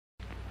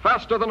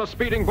Faster than a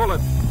speeding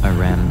bullet. I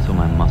ran until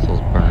my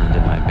muscles burned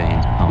and my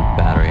veins pumped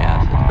battery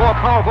acid. More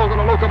powerful than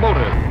a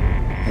locomotive.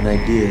 An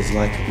idea is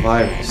like a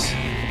virus.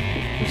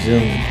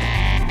 Resilient.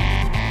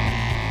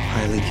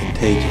 Highly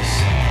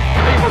contagious.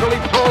 Able to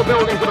leap tall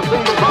buildings in a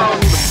single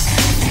bound.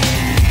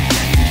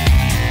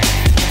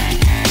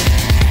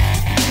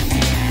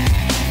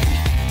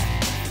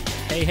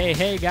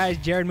 Hey guys,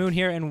 Jared Moon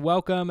here, and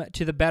welcome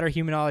to the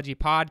Betterhumanology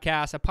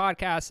podcast, a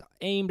podcast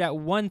aimed at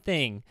one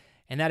thing,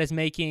 and that is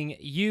making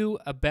you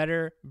a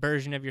better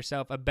version of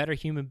yourself, a better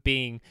human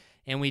being,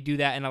 and we do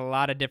that in a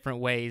lot of different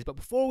ways. But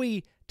before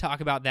we talk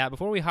about that,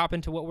 before we hop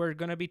into what we're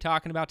going to be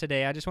talking about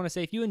today, I just want to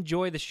say if you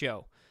enjoy the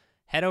show,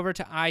 head over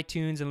to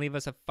iTunes and leave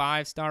us a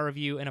 5-star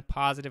review and a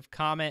positive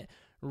comment.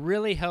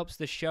 Really helps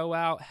the show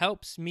out,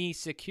 helps me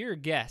secure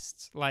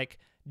guests like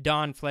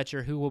Don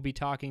Fletcher, who we'll be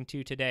talking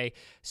to today.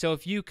 So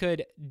if you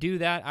could do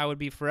that, I would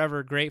be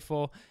forever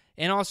grateful.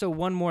 And also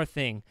one more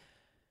thing,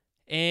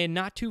 and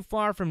not too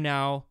far from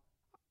now,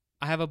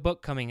 I have a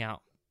book coming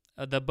out.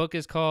 The book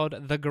is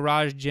called The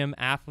Garage Gym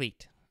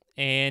Athlete,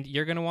 and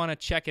you're going to want to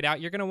check it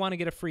out. You're going to want to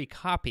get a free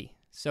copy.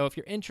 So if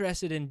you're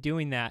interested in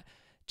doing that,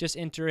 just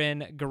enter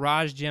in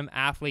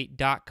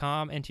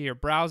garagegymathlete.com into your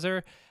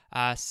browser,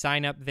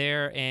 sign up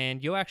there,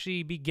 and you'll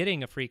actually be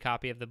getting a free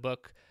copy of the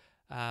book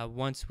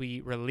once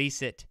we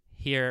release it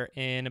here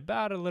in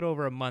about a little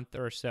over a month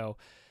or so.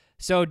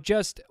 So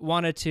just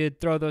wanted to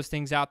throw those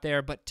things out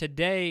there. But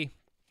today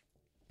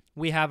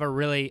we have a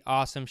really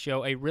awesome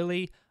show, a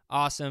really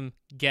awesome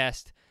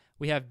guest.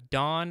 We have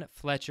Dawn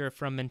Fletcher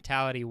from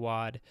Mentality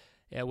WOD,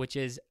 which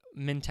is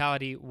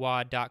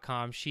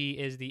mentalitywod.com. She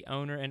is the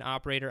owner and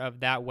operator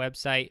of that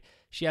website.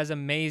 She has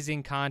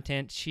amazing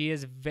content. She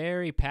is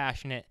very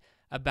passionate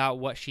about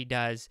what she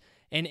does.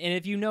 And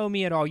if you know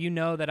me at all, you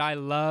know that I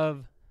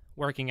love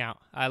working out.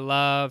 I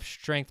love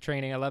strength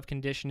training. I love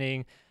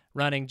conditioning,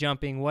 running,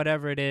 jumping,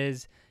 whatever it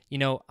is, you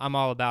know, I'm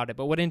all about it.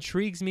 But what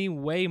intrigues me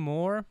way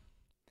more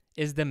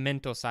is the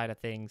mental side of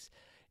things.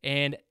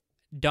 And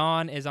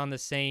Dawn is on the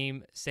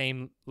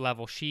same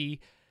level. She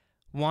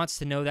wants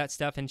to know that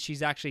stuff, and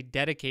she's actually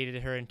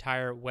dedicated her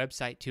entire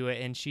website to it,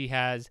 and she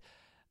has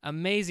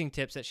amazing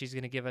tips that she's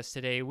going to give us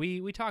today.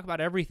 We talk about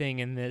everything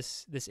in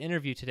this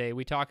interview today.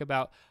 We talk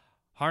about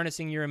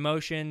harnessing your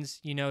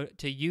emotions, you know,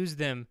 to use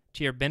them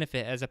to your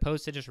benefit as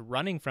opposed to just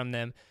running from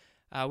them.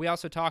 We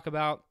also talk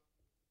about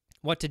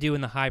what to do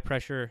in the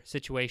high-pressure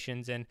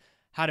situations and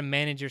how to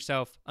manage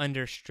yourself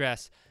under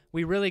stress.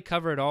 We really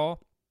cover it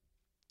all.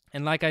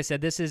 And like I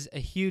said, this is a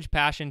huge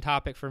passion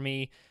topic for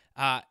me,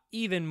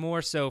 even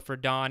more so for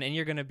Dawn, and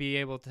you're going to be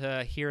able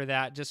to hear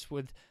that just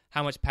with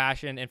how much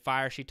passion and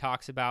fire she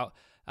talks about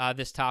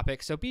this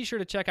topic. So be sure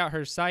to check out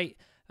her site,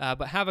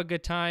 but have a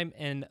good time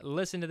and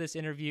listen to this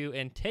interview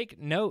and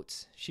take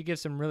notes. She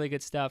gives some really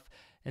good stuff,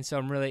 and so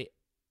I'm really,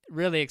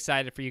 really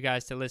excited for you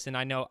guys to listen.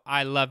 I know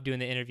I love doing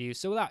the interviews.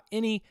 So without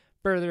any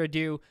further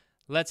ado,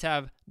 let's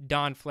have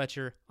Dawn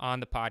Fletcher on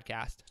the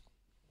podcast.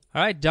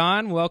 All right,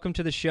 Dawn, welcome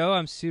to the show.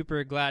 I'm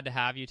super glad to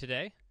have you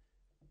today.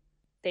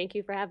 Thank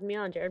you for having me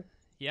on, Jared.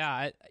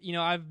 Yeah,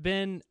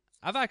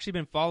 I've actually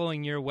been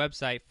following your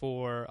website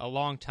for a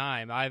long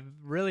time. I've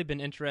really been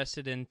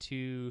interested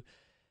into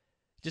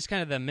just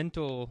kind of the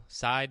mental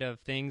side of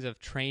things, of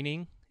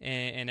training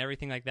and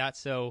everything like that.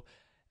 So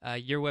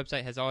your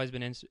website has always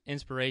been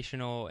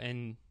inspirational,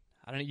 and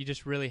I don't know, you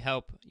just really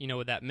help, you know,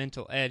 with that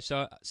mental edge.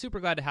 So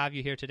super glad to have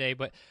you here today.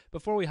 But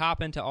before we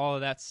hop into all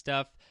of that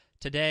stuff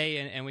today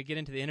and we get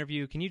into the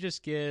interview, can you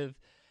just give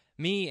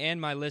me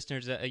and my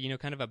listeners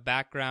kind of a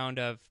background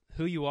of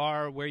who you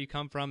are, where you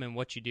come from, and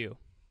what you do?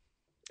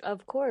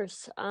 Of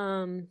course.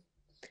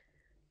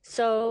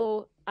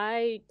 So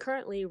I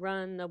currently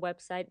run the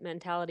website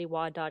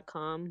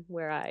mentalitywod.com,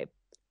 where I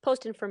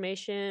post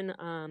information,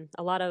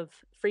 a lot of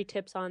free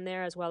tips on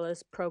there, as well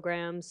as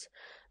programs,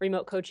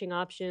 remote coaching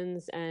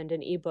options, and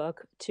an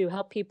ebook to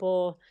help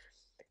people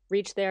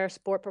reach their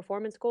sport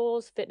performance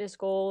goals, fitness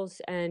goals,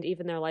 and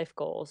even their life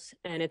goals.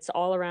 And it's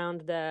all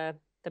around the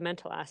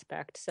mental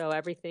aspect. So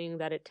everything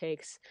that it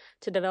takes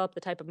to develop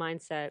the type of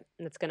mindset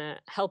that's going to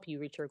help you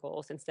reach your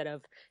goals instead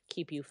of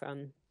keep you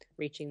from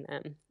reaching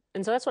them.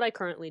 And so that's what I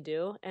currently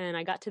do. And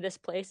I got to this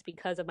place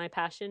because of my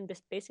passion,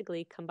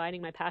 basically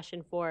combining my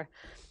passion for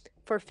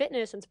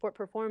fitness and sport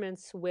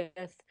performance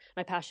with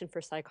my passion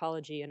for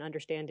psychology and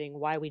understanding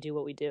why we do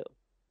what we do.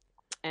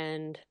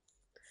 And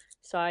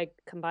so I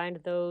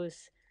combined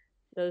those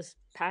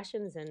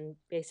passions and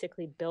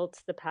basically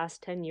built the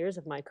past 10 years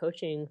of my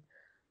coaching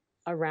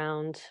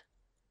around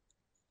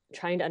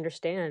trying to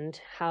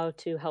understand how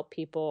to help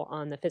people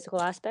on the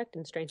physical aspect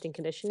and strength and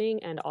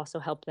conditioning, and also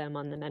help them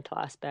on the mental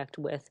aspect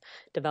with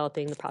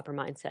developing the proper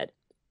mindset.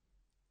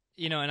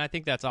 You know, and I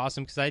think that's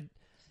awesome because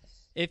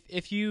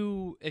if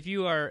you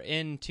are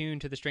in tune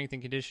to the strength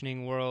and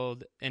conditioning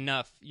world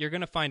enough, you're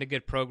going to find a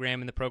good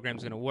program and the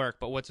program's going to work.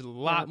 But what's a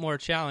lot more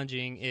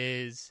challenging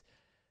is,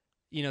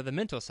 you know, the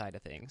mental side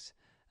of things.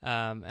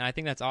 And I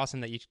think that's awesome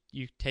that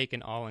you take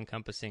an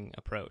all-encompassing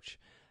approach.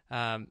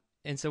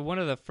 And so one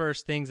of the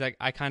first things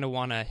I kind of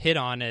want to hit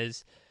on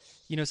is,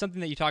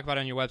 something that you talk about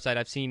on your website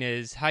I've seen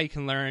is how you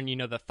can learn,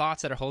 the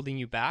thoughts that are holding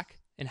you back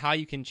and how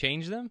you can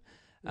change them.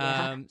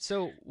 Yeah.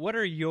 So what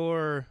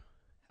are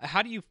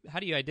how do you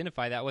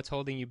identify that? What's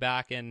holding you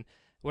back, and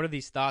what are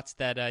these thoughts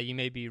that you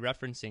may be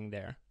referencing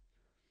there?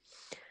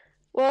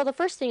 Well, the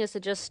first thing is to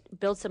just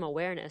build some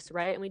awareness,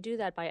 right? And we do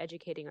that by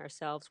educating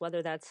ourselves,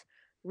 whether that's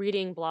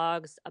reading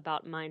blogs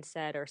about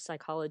mindset or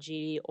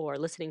psychology or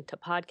listening to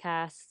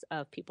podcasts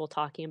of people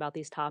talking about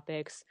these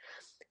topics.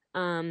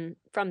 From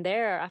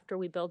there, after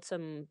we build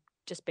some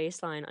just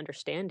baseline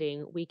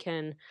understanding, we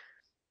can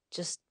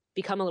just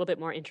become a little bit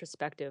more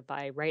introspective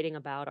by writing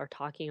about or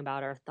talking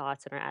about our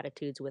thoughts and our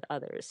attitudes with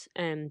others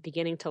and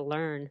beginning to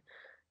learn,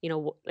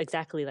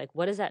 exactly like,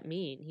 what does that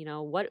mean?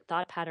 What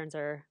thought patterns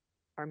are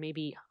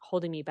maybe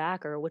holding me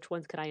back, or which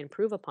ones could I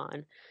improve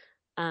upon?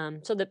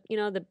 So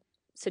the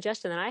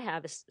suggestion that I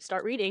have is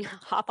start reading,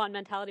 hop on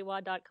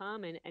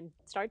mentalitywod.com and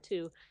start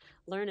to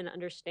learn and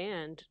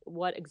understand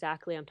what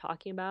exactly I'm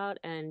talking about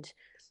and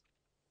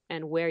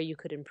where you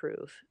could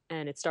improve.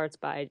 And it starts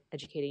by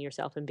educating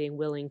yourself and being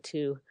willing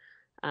to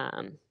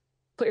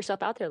put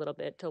yourself out there a little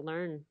bit to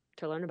learn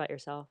about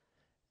yourself.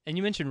 And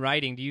you mentioned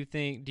writing.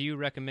 Do you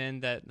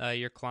recommend that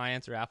your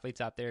clients or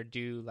athletes out there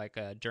do like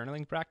a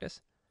journaling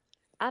practice?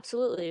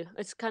 Absolutely.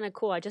 It's kind of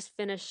cool. I just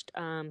finished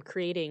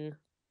creating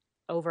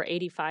over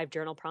 85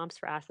 journal prompts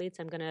for athletes.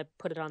 I'm going to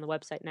put it on the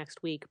website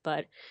next week,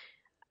 but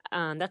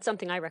that's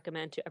something I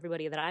recommend to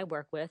everybody that I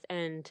work with.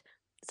 And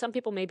some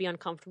people may be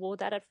uncomfortable with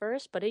that at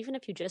first, but even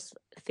if you just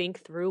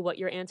think through what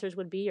your answers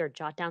would be or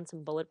jot down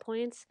some bullet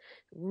points,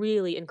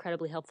 really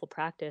incredibly helpful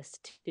practice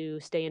to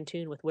stay in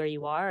tune with where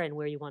you are and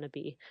where you want to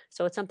be.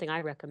 So it's something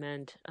I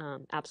recommend.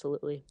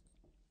 Absolutely.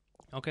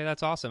 Okay,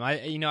 that's awesome.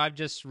 I've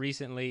just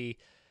recently,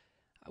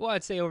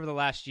 I'd say over the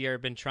last year,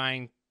 been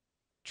trying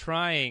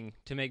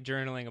to make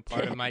journaling a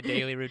part of my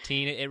daily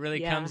routine. It really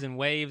comes in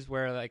waves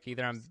where like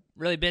either I'm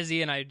really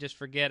busy and I just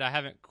forget. I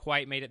haven't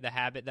quite made it the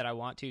habit that I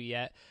want to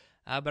yet,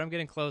 but I'm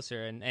getting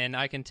closer, and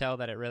I can tell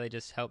that it really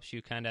just helps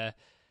you kind of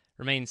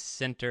remain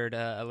centered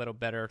a little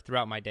better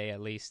throughout my day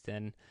at least.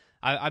 And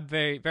I'm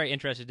very, very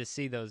interested to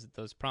see those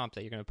prompts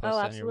that you're going to post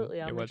on your I'll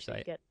make sure website.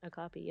 to get a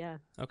copy, yeah.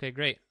 Okay,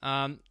 great.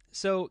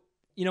 So,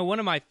 one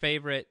of my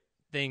favorite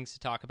things to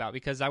talk about,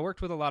 because I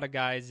worked with a lot of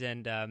guys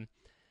and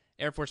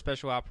Air Force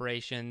Special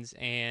Operations,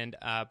 and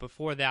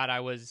before that I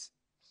was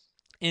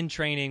in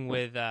training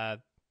with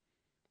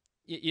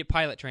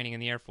pilot training in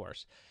the Air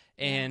Force.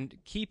 And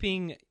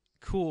keeping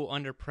cool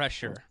under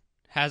pressure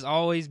has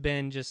always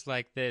been just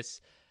like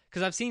this,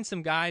 because I've seen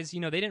some guys, they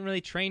didn't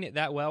really train it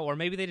that well, or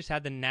maybe they just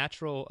had the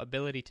natural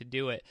ability to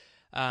do it.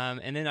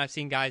 And then I've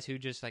seen guys who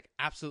just like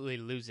absolutely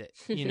lose it,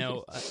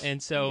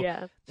 and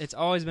so it's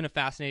always been a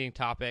fascinating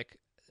topic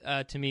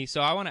to me. So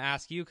I want to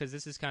ask you, because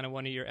this is kind of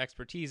one of your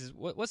expertise, is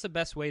what's the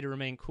best way to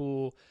remain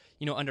cool,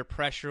 under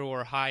pressure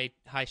or high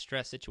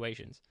stress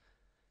situations?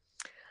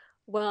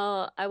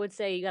 Well, I would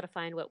say you got to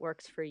find what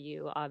works for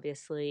you,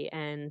 obviously,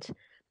 and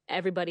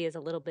everybody is a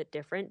little bit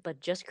different,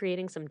 but just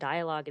creating some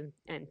dialogue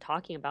and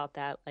talking about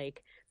that,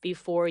 like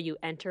before you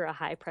enter a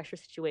high pressure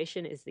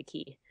situation, is the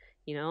key.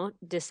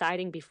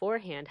 Deciding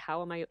beforehand,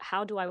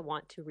 how do I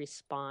want to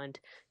respond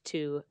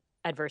to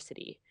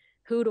adversity?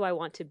 Who do I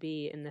want to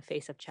be in the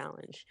face of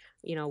challenge?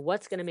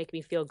 What's going to make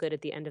me feel good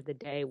at the end of the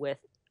day with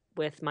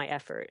my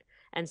effort?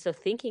 And so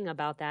thinking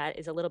about that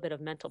is a little bit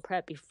of mental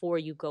prep before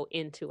you go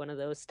into one of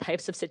those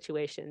types of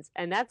situations.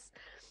 And that's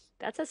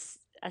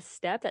a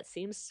step that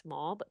seems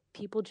small, but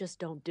people just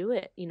don't do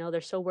it.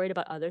 They're so worried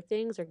about other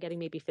things or getting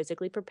maybe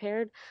physically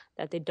prepared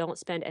that they don't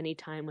spend any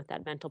time with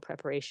that mental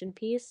preparation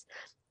piece.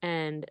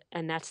 And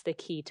that's the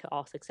key to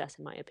all success,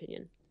 in my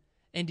opinion.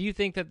 And do you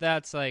think that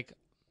that's like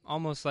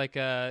almost like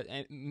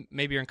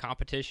maybe you're in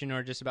competition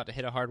or just about to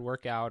hit a hard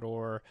workout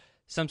or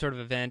some sort of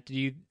event?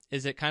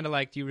 Is it kind of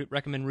like, do you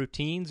recommend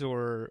routines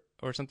or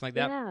something like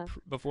that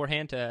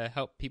beforehand to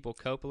help people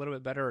cope a little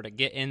bit better, or to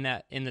get in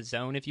the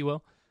zone, if you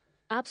will?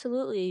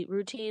 Absolutely.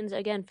 Routines,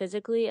 again,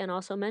 physically and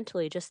also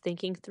mentally, just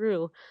thinking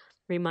through,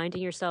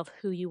 reminding yourself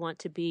who you want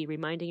to be,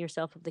 reminding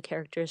yourself of the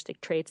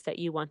characteristic traits that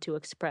you want to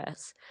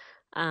express.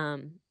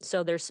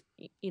 So there's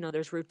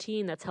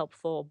routine that's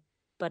helpful,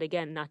 but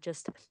again, not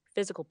just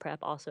physical prep,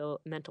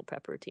 also mental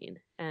prep routine.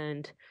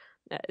 And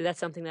that's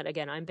something that,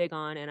 again, I'm big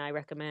on, and I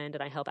recommend,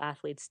 and I help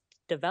athletes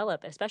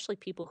develop, especially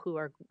people who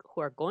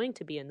are going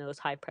to be in those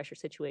high pressure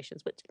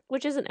situations,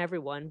 which isn't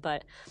everyone,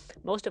 but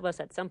most of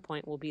us at some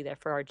point will be there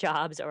for our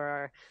jobs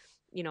or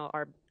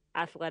our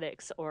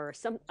athletics, or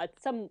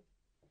some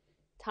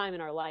time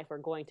in our life we're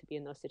going to be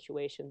in those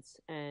situations,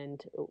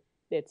 and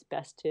it's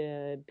best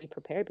to be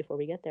prepared before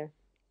we get there.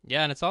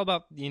 Yeah, and it's all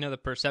about the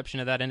perception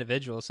of that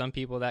individual. Some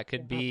people that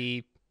could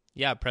be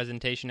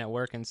presentation at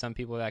work, and some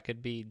people that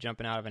could be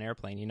jumping out of an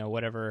airplane,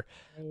 whatever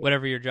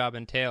your job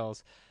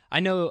entails. I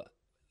know,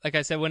 like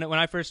I said, when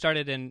I first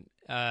started in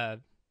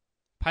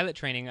pilot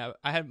training,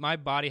 my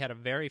body had a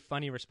very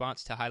funny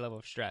response to high level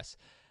of stress.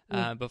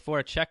 Before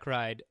a check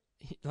ride,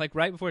 like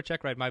right before a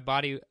check ride, my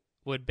body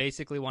would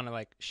basically want to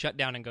like shut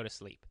down and go to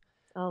sleep.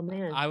 Oh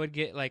man. I would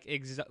get like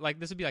like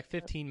this would be like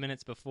 15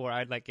 minutes before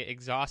I'd like get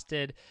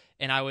exhausted,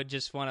 and I would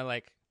just want to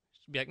like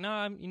be like,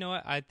 no, you know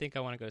what? I think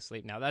I want to go to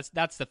sleep now.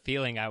 That's the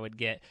feeling I would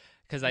get,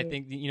 because I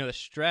think the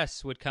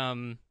stress would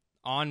come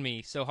on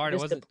me so hard.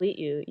 Just deplete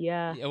you.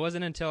 Yeah. It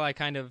wasn't until I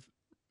kind of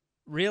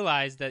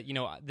realized that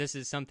this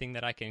is something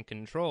that I can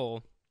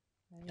control.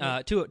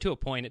 To a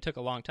point. It took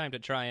a long time to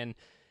try and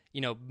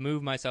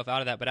move myself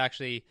out of that, but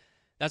actually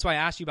that's why I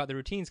asked you about the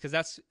routines, because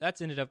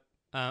that's ended up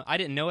I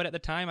didn't know it at the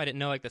time. I didn't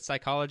know like the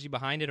psychology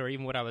behind it or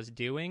even what I was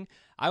doing.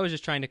 I was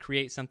just trying to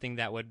create something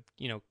that would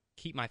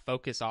keep my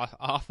focus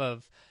off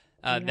of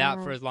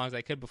that for as long as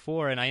I could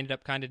before, and I ended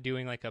up kind of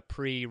doing like a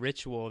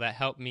pre-ritual that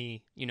helped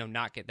me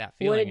not get that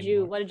feeling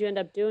anymore. What did you end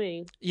up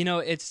doing?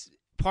 It's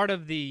part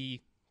of the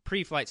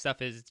pre-flight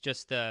stuff is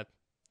just the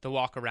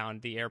walk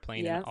around the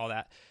airplane and all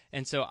that.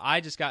 And so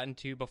I just got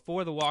into,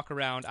 before the walk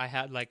around, I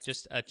had like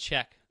just a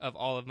check of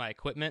all of my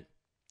equipment,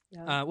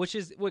 which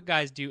is what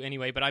guys do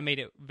anyway, but I made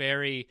it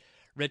very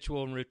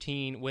ritual and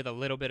routine with a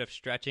little bit of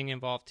stretching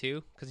involved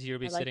too, because you'll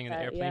be sitting in the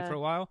airplane for a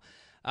while.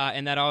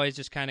 And that always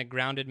just kind of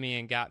grounded me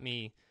and got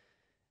me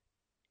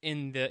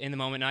in the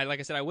moment. And like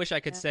I said, I wish I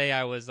could say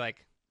I was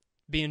like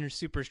being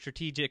super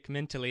strategic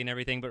mentally and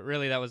everything, but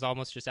really that was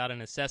almost just out of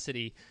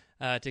necessity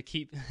to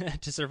keep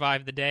to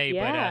survive the day.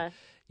 But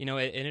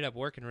it ended up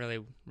working really,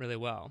 really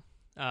well.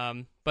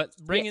 But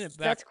bringing it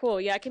back, that's cool.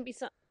 Yeah, it can be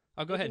go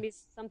ahead. It can be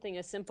something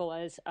as simple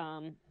as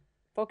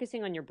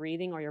focusing on your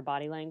breathing or your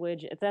body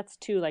language. That's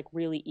two like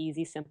really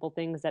easy, simple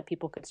things that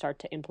people could start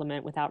to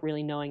implement without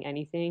really knowing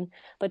anything.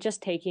 But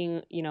just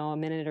taking a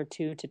minute or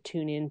two to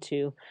tune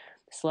into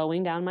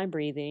slowing down my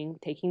breathing,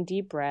 taking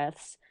deep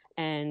breaths,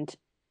 and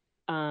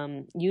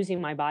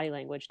using my body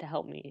language to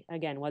help me.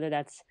 Again, whether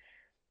that's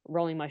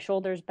rolling my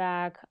shoulders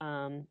back,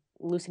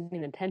 loosening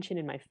the tension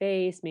in my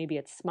face, maybe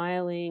it's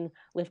smiling,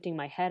 lifting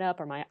my head up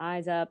or my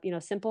eyes up.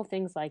 Simple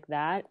things like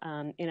that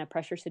in a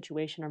pressure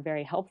situation are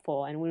very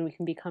helpful. And when we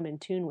can become in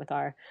tune with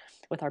our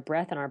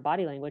breath and our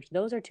body language,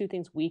 those are two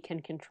things we can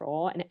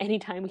control. And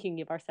anytime we can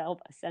give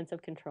ourselves a sense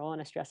of control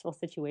in a stressful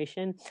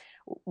situation,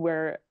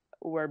 we're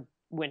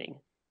winning.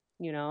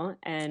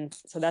 And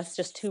so that's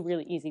just two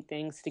really easy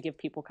things to give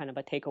people kind of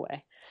a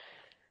takeaway.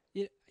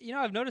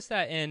 I've noticed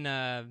that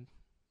in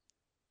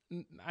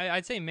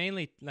I'd say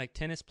mainly like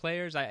tennis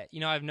players.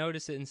 I've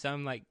noticed it in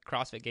some like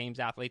CrossFit Games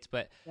athletes,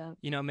 but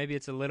maybe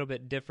it's a little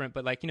bit different.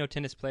 But like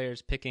tennis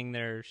players picking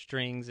their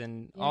strings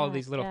and all of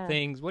these little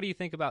things. What do you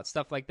think about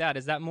stuff like that?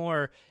 Is that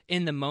more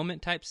in the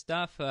moment type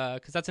stuff?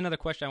 Because that's another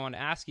question I want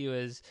to ask you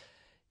is,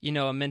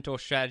 a mental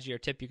strategy or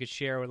tip you could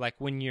share with like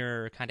when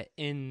you're kind of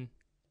in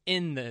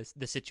the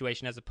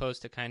situation as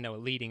opposed to kind of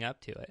leading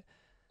up to it.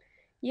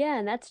 Yeah,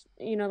 and that's,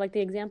 like the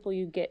example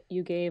you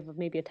gave of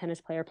maybe a tennis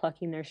player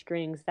plucking their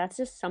strings. That's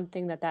just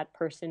something that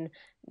person,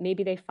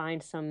 maybe they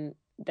find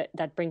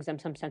that brings them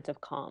some sense of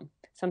calm,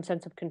 some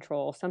sense of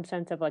control, some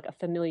sense of like a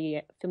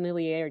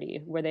familiarity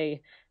where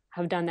they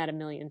have done that a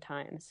million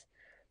times.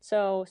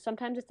 So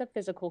sometimes it's a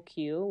physical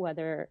cue,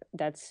 whether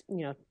that's,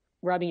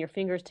 rubbing your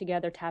fingers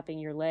together, tapping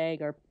your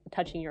leg, or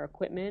touching your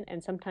equipment.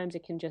 And sometimes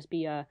it can just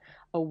be a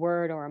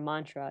word or a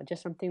mantra,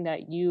 just something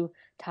that you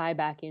tie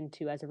back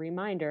into as a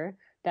reminder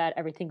that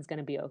everything's going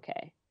to be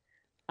okay.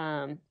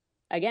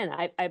 Again,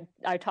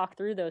 I talk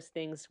through those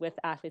things with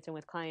athletes and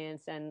with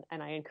clients, and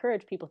I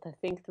encourage people to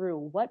think through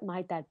what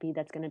might that be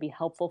that's going to be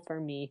helpful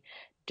for me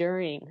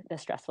during the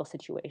stressful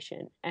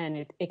situation.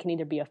 And it can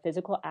either be a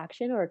physical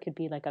action or it could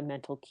be like a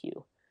mental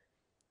cue.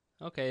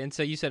 Okay, and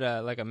so you said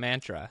like a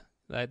mantra.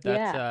 That's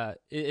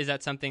is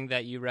that something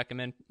that you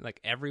recommend like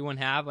everyone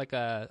have, like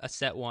a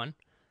set one?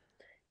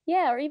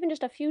 Yeah, or even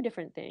just a few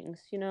different things,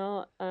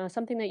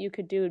 something that you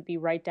could do would be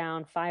write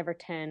down 5 or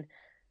 10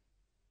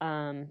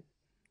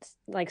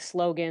 like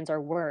slogans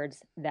or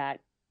words that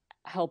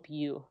help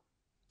you.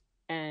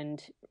 And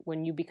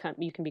when you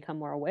can become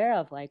more aware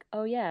of like,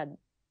 oh yeah,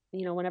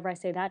 whenever I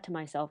say that to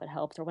myself, it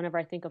helps. Or whenever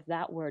I think of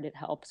that word, it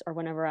helps. Or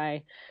whenever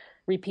I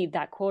repeat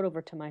that quote over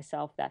to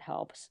myself, that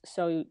helps.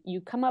 So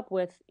you come up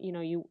with,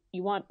 you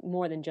want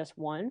more than just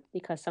one,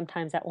 because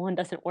sometimes that one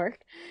doesn't work.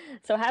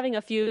 So having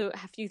a few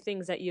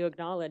things that you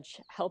acknowledge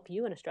help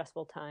you in a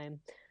stressful time,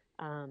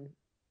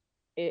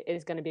 it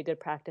is going to be a good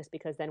practice,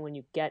 because then when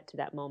you get to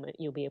that moment,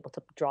 you'll be able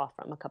to draw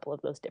from a couple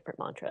of those different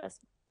mantras.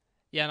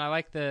 Yeah, and I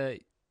like the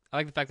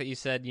fact that you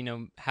said,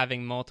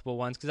 having multiple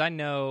ones, because I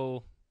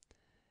know,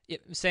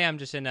 say I'm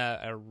just in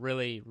a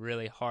really,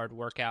 really hard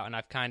workout and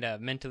I've kind of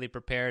mentally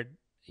prepared.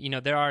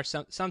 There are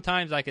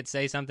sometimes I could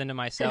say something to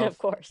myself, of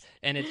course,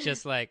 and it's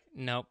just like,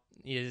 nope,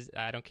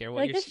 I don't care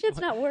what like this shit's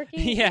not working.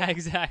 Yeah,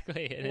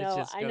 exactly. And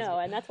I know,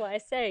 and that's why I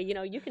say,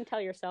 you can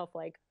tell yourself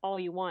like all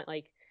you want,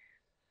 like,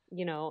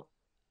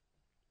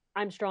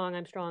 I'm strong,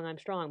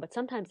 but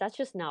sometimes that's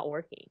just not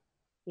working,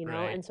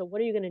 Right. And so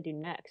what are you going to do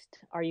next?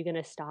 Are you going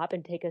to stop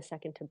and take a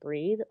second to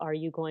breathe? Are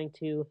you going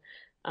to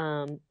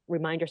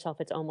remind yourself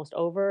it's almost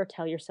over?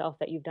 Tell yourself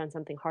that you've done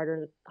something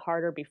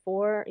harder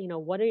before?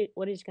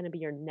 What is going to be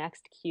your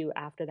next cue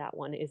after that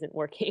one isn't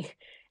working?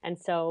 And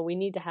so we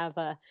need to have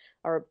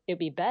or it'd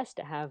be best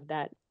to have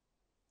that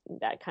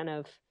kind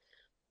of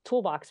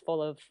toolbox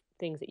full of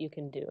things that you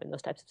can do in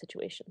those types of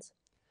situations.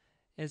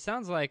 It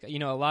sounds like, a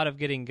lot of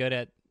getting good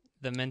at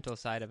the mental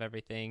side of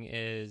everything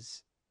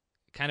is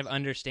kind of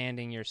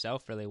understanding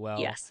yourself really well.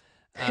 Yes.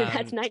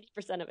 That's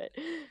 90% of it.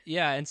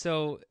 Yeah, and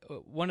so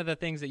one of the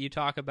things that you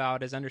talk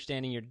about is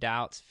understanding your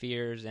doubts,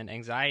 fears, and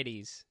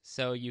anxieties,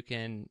 so you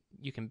can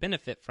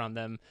benefit from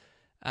them.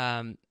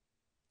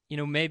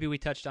 Maybe we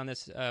touched on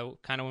this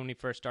kind of when we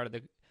first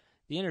started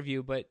the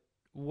interview, but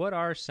what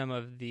are some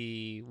of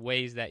the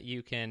ways that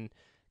you can?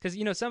 Because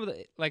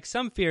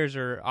some fears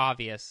are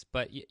obvious,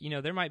 but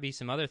there might be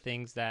some other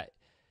things that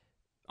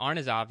aren't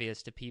as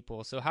obvious to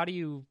people. So how do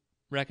you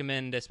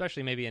recommend,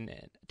 especially maybe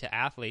to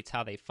athletes,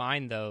 how they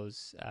find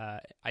those,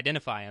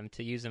 identify them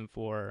to use them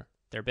for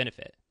their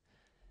benefit?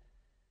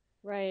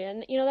 Right.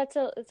 And that's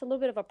it's a little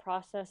bit of a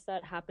process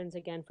that happens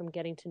again from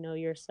getting to know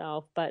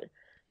yourself, but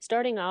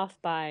starting off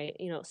by,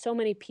 so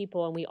many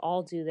people, and we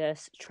all do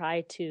this,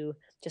 try to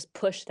just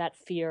push that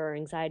fear or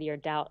anxiety or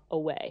doubt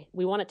away.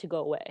 We want it to go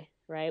away,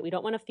 right? We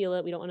don't want to feel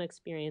it, we don't want to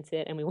experience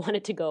it, and we want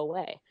it to go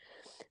away.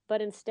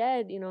 But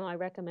instead, I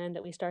recommend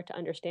that we start to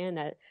understand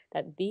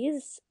that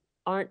these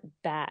aren't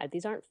bad.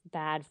 These aren't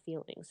bad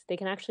feelings. They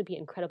can actually be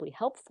incredibly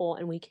helpful,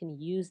 and we can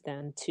use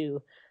them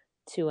to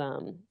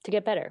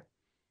get better.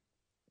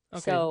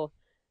 Okay. So,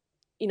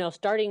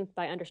 starting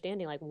by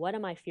understanding, like, what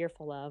am I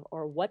fearful of,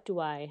 or what do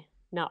I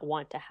not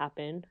want to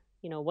happen?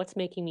 What's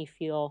making me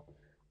feel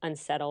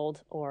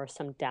unsettled or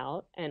some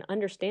doubt, and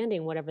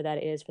understanding whatever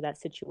that is for that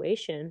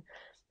situation.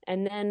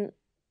 And then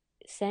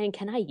saying,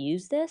 can I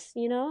use this?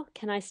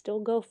 Can I still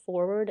go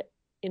forward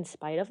in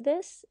spite of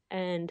this?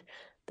 And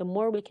the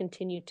more we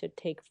continue to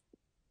take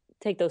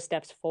those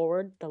steps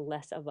forward, the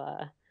less of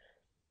a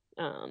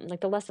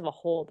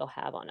hold they'll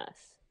have on us.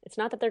 It's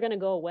not that they're going to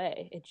go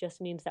away. It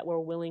just means that we're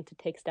willing to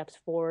take steps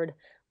forward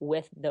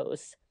with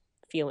those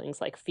feelings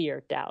like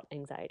fear, doubt,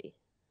 anxiety.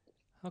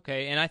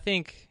 Okay, and I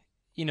think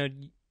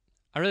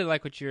I really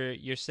like what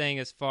you're saying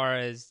as far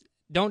as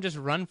don't just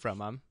run from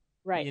them.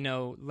 Right.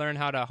 Learn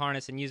how to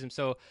harness and use them.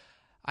 So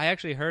I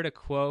actually heard a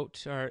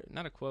quote, or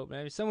not a quote,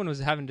 maybe someone was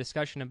having a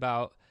discussion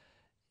about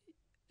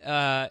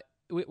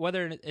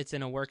whether it's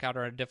in a workout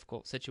or a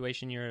difficult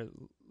situation in your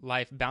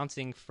life,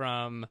 bouncing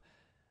from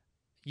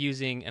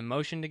using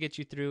emotion to get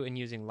you through and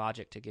using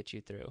logic to get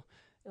you through.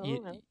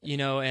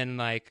 And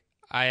like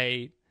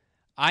I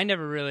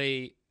never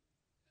really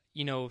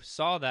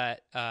saw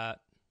that.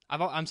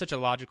 I'm such a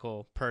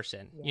logical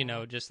person,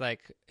 just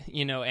like,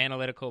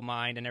 analytical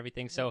mind and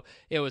everything. So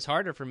it was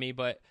harder for me.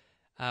 But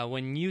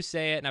when you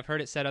say it, and I've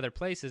heard it said other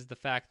places, the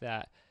fact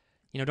that,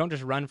 don't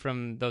just run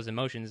from those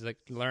emotions, like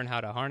learn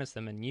how to harness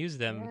them and use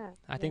them. Yeah,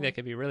 I think that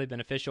could be really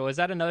beneficial. Is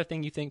that another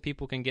thing you think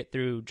people can get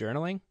through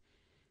journaling?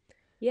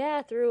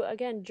 Yeah, through,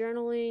 again,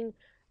 journaling.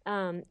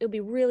 It would be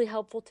really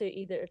helpful to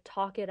either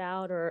talk it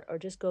out or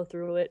just go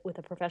through it with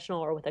a professional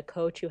or with a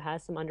coach who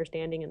has some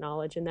understanding and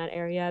knowledge in that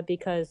area,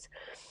 because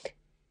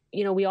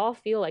we all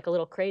feel like a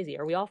little crazy,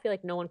 or we all feel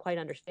like no one quite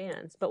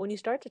understands. But when you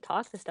start to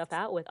talk this stuff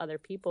out with other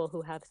people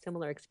who have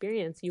similar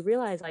experience, you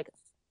realize, like,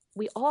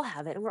 we all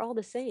have it and we're all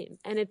the same.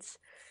 And it's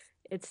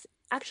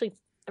actually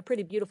a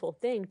pretty beautiful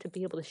thing to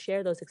be able to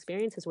share those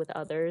experiences with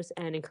others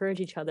and encourage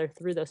each other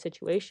through those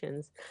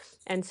situations.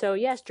 And so,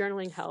 yes,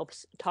 journaling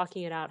helps,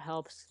 talking it out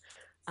helps,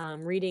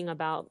 reading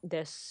about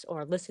this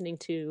or listening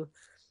to,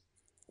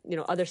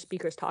 other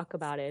speakers talk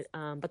about it.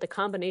 But the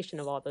combination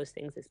of all those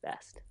things is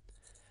best.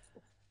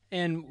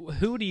 And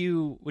would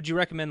you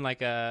recommend,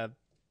 like, I'm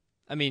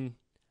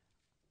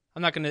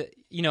not going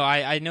to,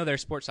 I know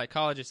there's sports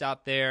psychologists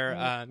out there.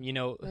 Right.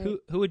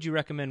 Who would you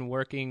recommend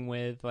working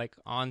with, like,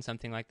 on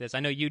something like this? I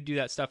know you do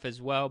that stuff as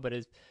well, but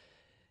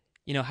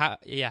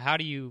how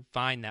do you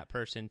find that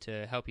person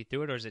to help you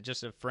through it? Or is it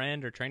just a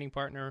friend or training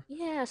partner?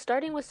 Yeah,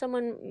 starting with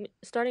someone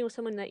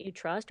that you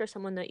trust or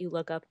someone that you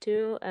look up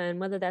to, and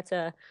whether that's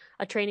a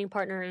training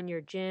partner in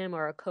your gym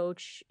or a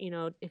coach,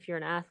 if you're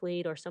an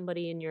athlete, or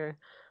somebody in your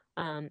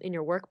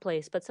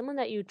workplace, but someone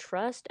that you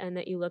trust and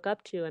that you look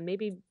up to, and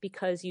maybe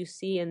because you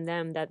see in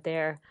them that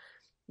they're,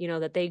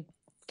 that they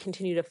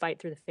continue to fight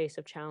through the face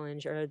of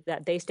challenge, or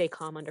that they stay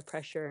calm under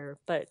pressure.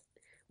 But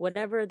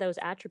whatever those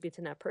attributes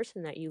in that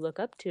person that you look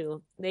up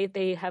to,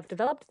 they have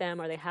developed them,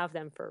 or they have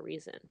them for a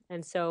reason.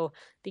 And so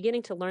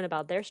beginning to learn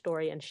about their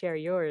story and share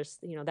yours,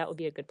 that would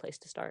be a good place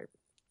to start.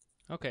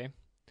 Okay.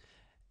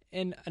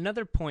 And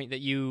another point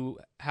that you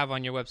have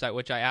on your website,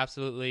 which I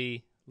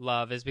absolutely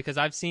love, is because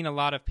I've seen a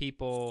lot of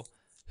people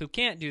who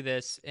can't do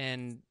this,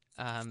 and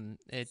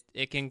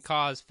it can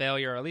cause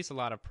failure, or at least a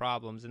lot of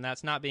problems, and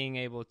that's not being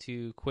able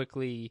to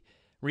quickly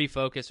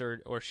refocus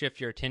or shift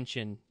your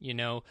attention,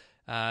 to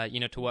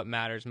what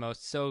matters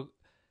most. So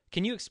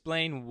can you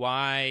explain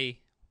why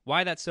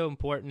that's so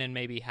important, and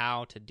maybe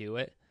how to do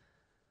it?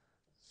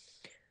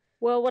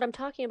 Well, what I'm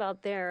talking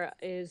about there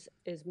is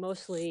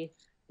mostly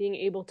being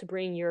able to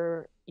bring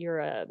your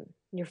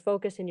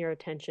focus and your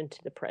attention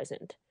to the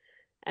present.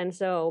 And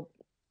so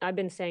I've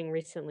been saying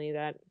recently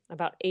that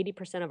about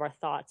 80% of our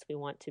thoughts we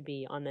want to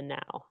be on the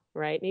now,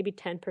 right? Maybe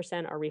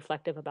 10% are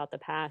reflective about the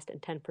past,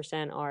 and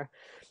 10% are,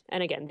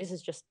 and again, this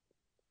is just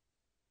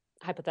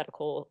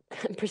hypothetical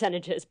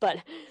percentages, but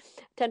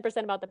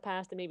 10% about the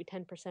past and maybe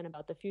 10%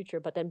 about the future.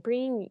 But then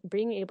being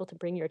able to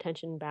bring your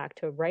attention back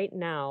to right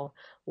now.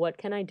 What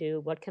can I do?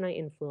 What can I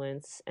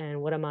influence?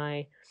 And what am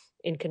I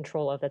in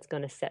control of that's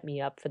going to set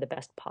me up for the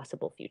best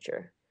possible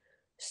future?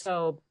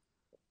 So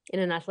in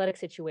an athletic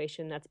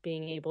situation, that's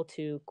being able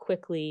to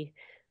quickly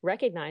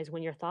recognize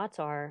when your thoughts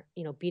are,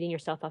 beating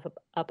yourself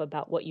up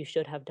about what you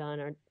should have done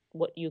or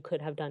what you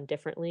could have done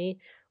differently,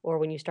 or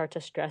when you start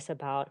to stress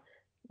about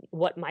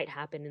what might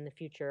happen in the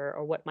future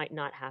or what might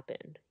not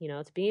happen.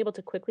 It's being able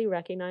to quickly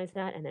recognize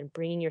that and then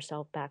bringing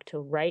yourself back to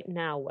right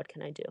now. What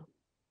can I do?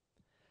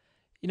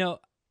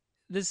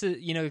 This is,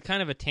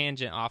 kind of a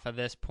tangent off of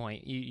this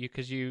point,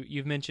 because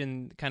you've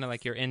mentioned kind of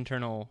like your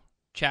internal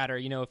chatter,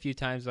 a few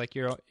times, like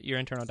your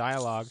internal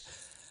dialogue.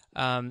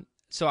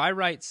 So I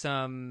write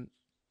some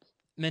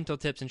mental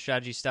tips and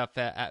strategy stuff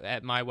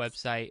at my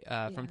website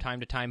from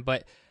time to time,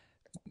 but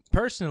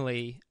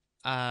personally,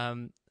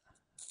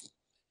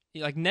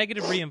 like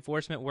negative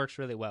reinforcement works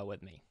really well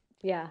with me.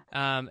 Yeah.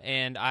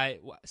 And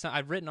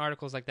I've written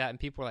articles like that, and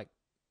people are like,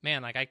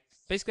 man, like I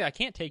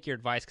can't take your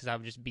advice because I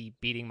would just be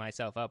beating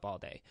myself up all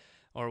day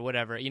or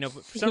whatever,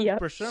 but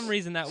for some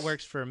reason that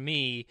works for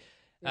me.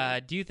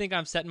 Do you think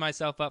I'm setting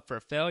myself up for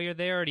failure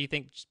there, or do you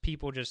think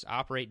people just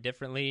operate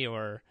differently,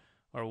 or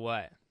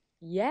what?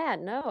 Yeah,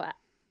 no,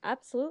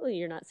 absolutely.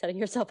 You're not setting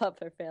yourself up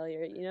for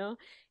failure.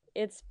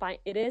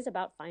 It is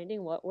about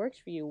finding what works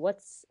for you.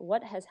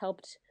 What has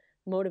helped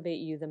motivate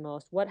you the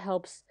most? What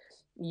helps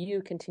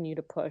you continue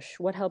to push?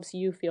 What helps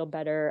you feel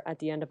better at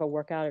the end of a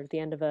workout or at the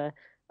end of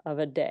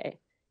a day?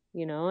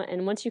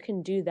 And once you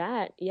can do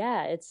that,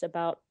 it's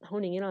about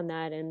honing in on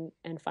that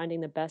and finding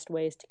the best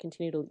ways to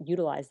continue to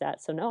utilize that.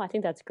 So no, I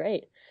think that's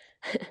great.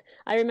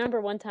 I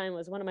remember one time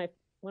was one of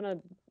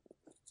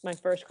my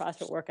first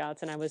CrossFit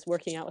workouts, and I was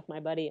working out with my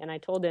buddy, and I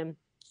told him,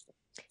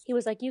 he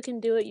was like, you can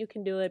do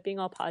it, being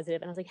all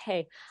positive. And I was like,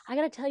 hey, I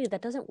got to tell you,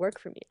 that doesn't work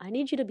for me. I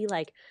need you to be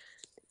like,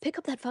 pick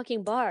up that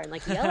fucking bar and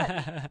like yell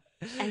at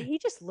me. And he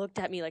just looked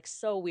at me like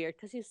so weird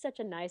because he's such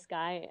a nice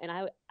guy. And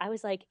I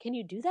was like, can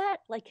you do that?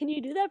 Like, can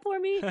you do that for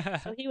me?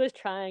 So he was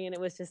trying, and it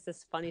was just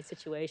this funny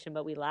situation,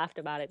 but we laughed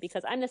about it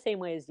because I'm the same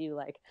way as you.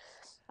 Like,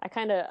 I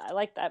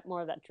like that,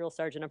 more of that drill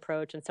sergeant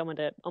approach and someone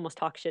to almost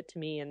talk shit to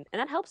me. And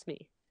that helps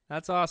me.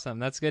 That's awesome.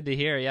 That's good to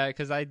hear. Yeah.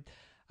 Cause I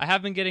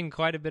have been getting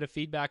quite a bit of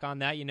feedback on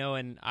that,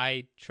 and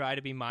I try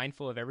to be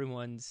mindful of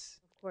everyone's.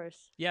 Of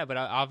course. Yeah, but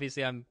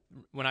obviously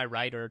when I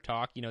write or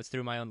talk, it's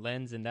through my own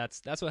lens, and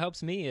that's what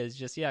helps me is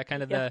just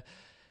kind of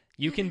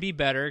you can be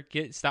better,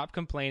 stop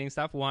complaining,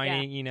 stop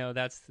whining,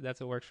 that's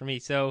what works for me.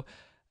 So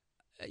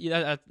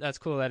that's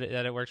cool that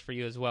it works for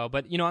you as well.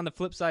 But on the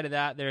flip side of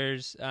that,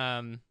 there's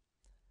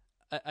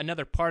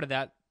another part of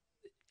that,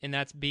 and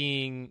that's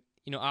being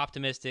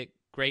optimistic,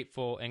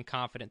 grateful, and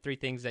confident. Three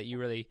things that you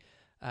really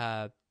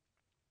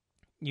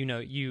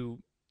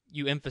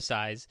you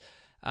emphasize.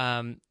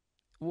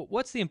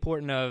 What's the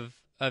importance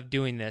of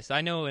doing this?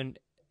 I know, and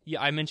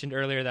I mentioned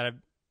earlier that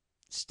I'm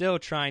still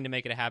trying to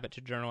make it a habit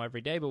to journal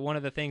every day, but one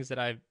of the things that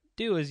I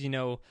do is,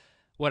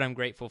 what I'm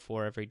grateful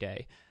for every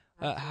day.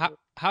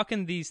 How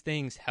can these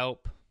things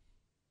help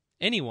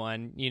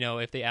anyone,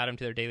 if they add them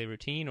to their daily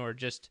routine or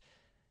just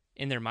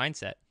in their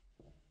mindset?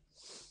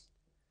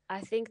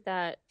 I think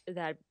that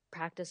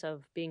practice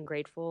of being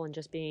grateful and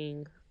just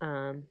being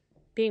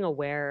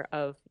aware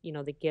of,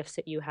 the gifts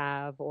that you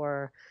have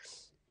or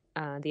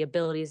the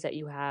abilities that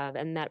you have,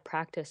 and that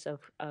practice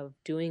of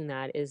doing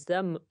that is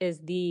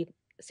the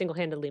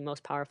single-handedly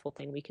most powerful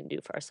thing we can do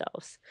for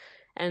ourselves.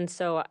 And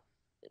so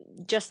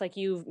just like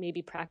you've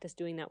maybe practiced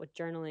doing that with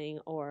journaling,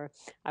 or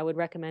I would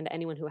recommend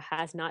anyone who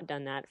has not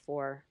done that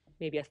for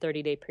maybe a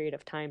 30-day period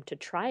of time to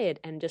try it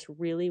and just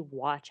really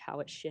watch how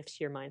it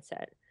shifts your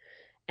mindset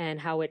and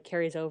how it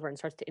carries over and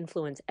starts to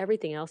influence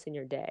everything else in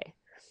your day.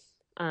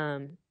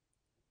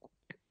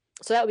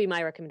 So that would be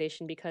my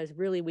recommendation, because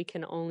really we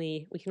can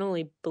only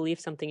believe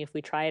something if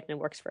we try it and it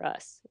works for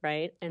us,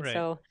 right? And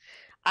so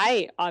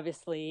I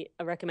obviously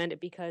recommend it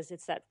because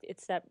it's that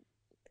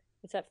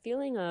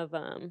feeling of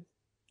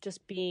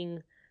just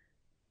being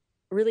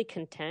really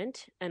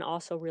content and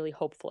also really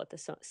hopeful at the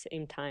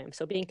same time.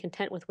 So being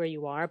content with where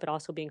you are, but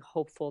also being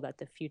hopeful that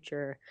the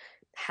future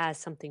has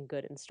something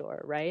good in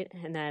store, right?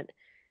 And that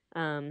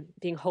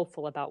being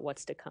hopeful about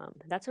what's to come.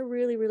 That's a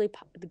really, really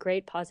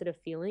great positive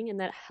feeling, and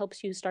that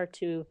helps you start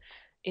to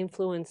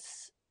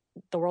influence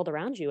the world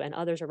around you and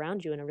others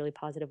around you in a really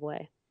positive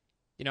way.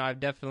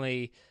 I've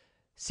definitely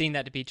seen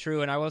that to be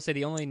true, and I will say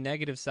the only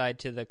negative side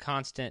to the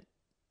constant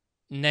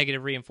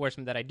negative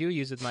reinforcement that I do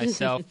use with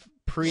myself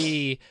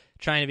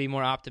trying to be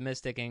more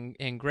optimistic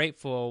and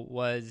grateful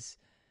was,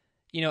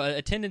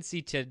 a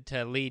tendency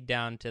to lead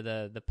down to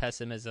the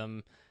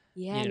pessimism.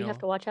 Yeah, and you have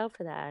to watch out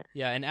for that.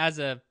 Yeah, and as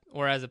a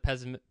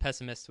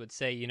pessimist would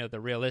say, the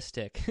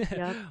realistic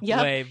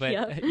Yep. way.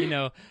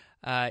 But,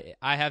 I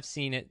have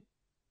seen it.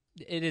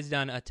 It has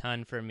done a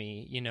ton for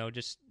me,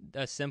 just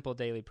a simple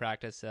daily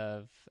practice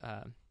of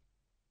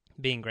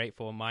being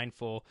grateful and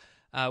mindful,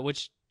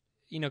 which,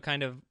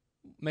 kind of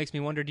makes me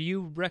wonder, do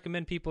you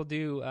recommend people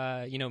do,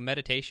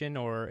 meditation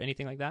or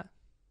anything like that?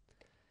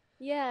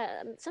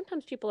 Yeah,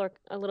 sometimes people are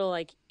a little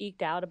like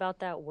eked out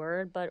about that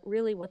word, but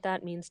really what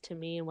that means to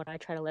me and what I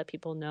try to let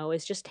people know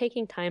is just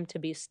taking time to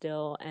be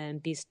still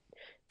and be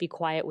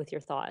quiet with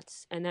your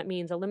thoughts. And that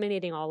means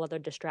eliminating all other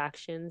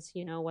distractions,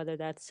 whether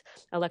that's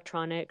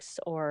electronics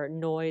or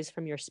noise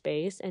from your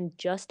space, and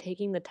just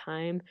taking the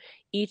time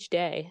each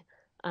day.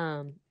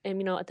 And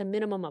at the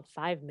minimum of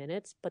 5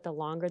 minutes, but the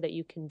longer that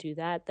you can do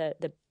that,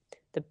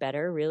 the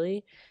better,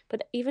 really.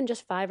 But even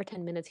just 5 or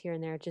 10 minutes here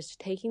and there, just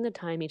taking the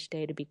time each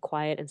day to be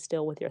quiet and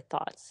still with your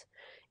thoughts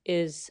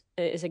is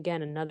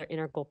again another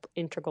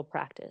integral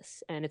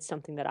practice, and it's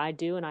something that I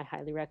do and I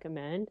highly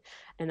recommend,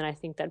 and that I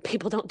think that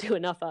people don't do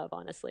enough of,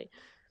 honestly.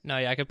 No,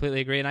 yeah, I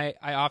completely agree, and I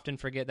often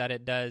forget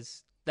that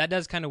that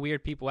does kind of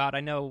weird people out.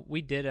 I know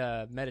we did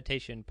a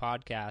meditation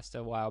podcast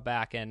a while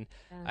back, and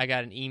I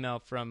got an email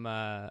from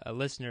a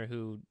listener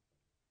who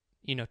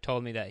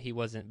told me that he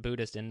wasn't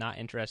Buddhist and not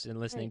interested in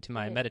listening to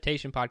my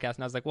meditation podcast.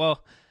 And I was like,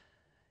 well,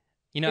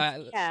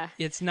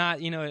 it's not,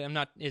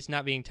 it's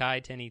not being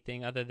tied to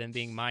anything other than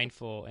being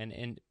mindful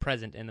and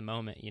present in the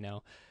moment,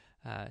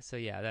 So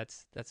yeah,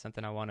 that's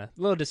something I want a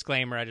little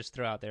disclaimer I just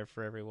throw out there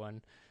for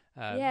everyone.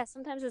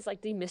 Sometimes it's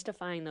like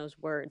demystifying those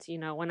words.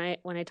 When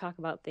I talk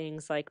about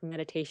things like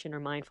meditation or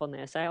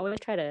mindfulness, I always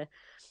try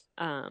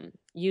to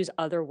use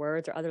other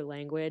words or other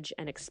language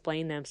and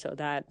explain them so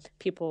that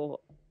people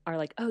are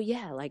like, oh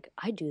yeah, like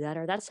I do that,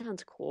 or that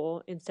sounds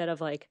cool, instead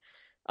of like,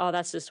 oh,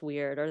 that's just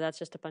weird, or that's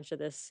just a bunch of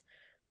this,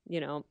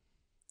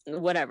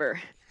 whatever.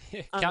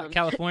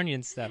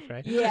 Californian stuff,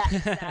 right? Yeah,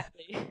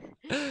 exactly.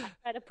 I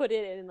try to put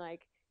it in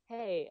like,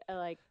 hey,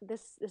 like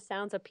this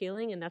sounds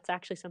appealing, and that's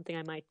actually something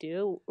I might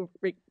do,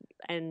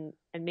 and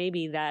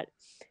maybe that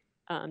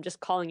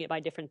just calling it by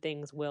different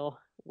things will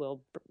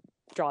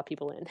draw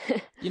people in.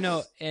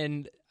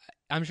 And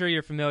I'm sure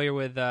you're familiar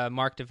with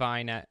Mark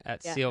Devine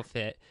at Yeah. Seal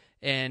Fit,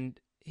 and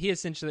he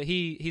essentially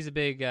he's a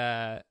big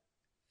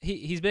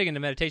he's big into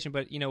meditation,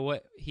 but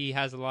what he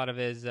has a lot of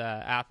his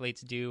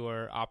athletes do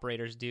or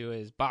operators do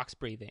is box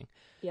breathing.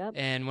 Yep.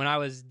 And when I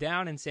was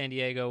down in San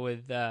Diego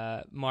with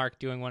Mark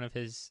doing one of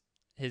his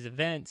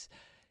events,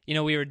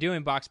 we were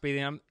doing box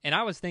breathing, and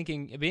I was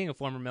thinking, being a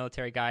former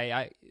military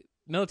guy,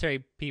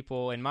 military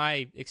people, in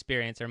my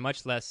experience, are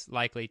much less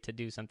likely to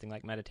do something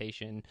like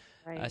meditation,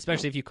 Right.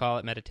 especially if you call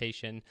it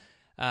meditation.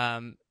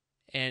 And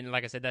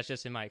like I said, that's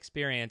just in my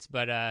experience,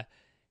 but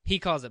he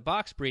calls it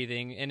box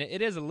breathing, and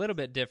it is a little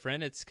bit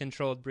different. It's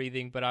controlled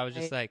breathing, but I was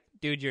just like,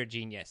 dude, you're a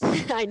genius.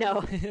 I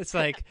know. It's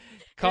like,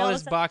 call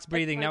this box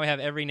breathing. Now we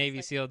have every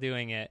Navy SEAL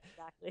doing it.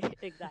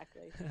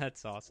 Exactly.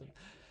 That's awesome.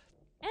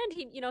 And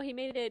he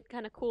made it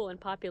kind of cool and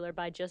popular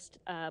by just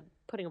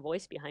putting a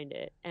voice behind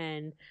it,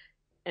 and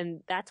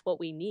that's what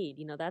we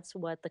need. That's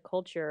what the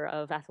culture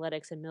of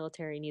athletics and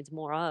military needs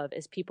more of,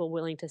 is people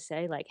willing to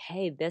say like,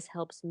 hey, this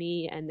helps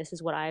me, and this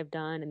is what I've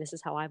done, and this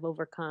is how I've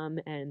overcome,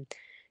 and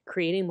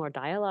creating more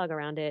dialogue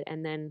around it.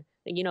 And then,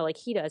 like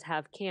he does,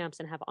 have camps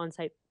and have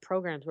on-site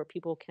programs where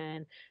people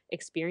can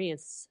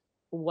experience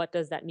what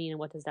does that mean and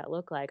what does that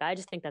look like. I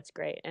just think that's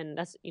great. And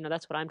that's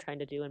what I'm trying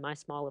to do in my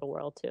small little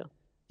world too.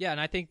 Yeah,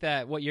 and I think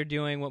that what you're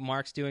doing, what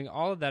Mark's doing,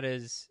 all of that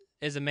is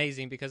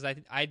amazing, because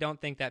I don't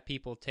think that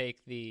people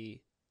take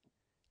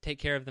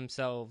care of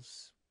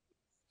themselves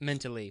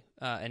mentally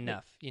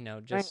enough,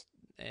 just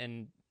right.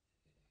 And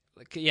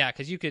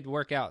because you could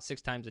work out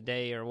 6 times a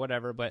day or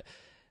whatever, but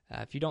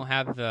if you don't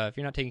have if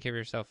you're not taking care of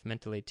yourself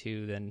mentally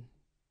too, then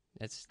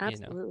it's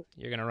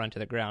you're gonna run to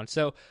the ground.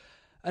 So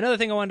another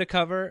thing I wanted to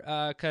cover,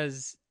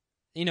 because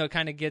it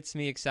kind of gets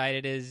me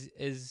excited,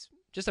 is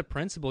just a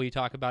principle you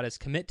talk about, is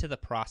commit to the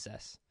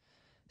process.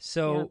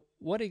 So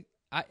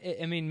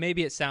I mean,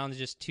 maybe it sounds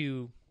just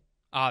too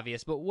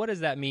obvious, but what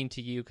does that mean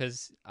to you?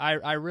 Because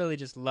I really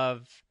just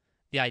love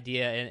the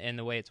idea and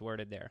the way it's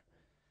worded there.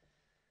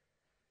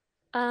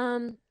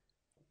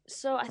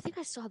 So I think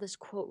I saw this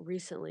quote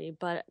recently,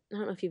 but I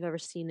don't know if you've ever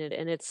seen it,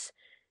 and it's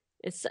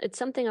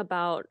something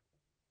about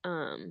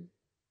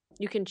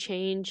you can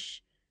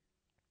change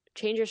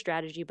your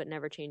strategy but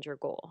never change your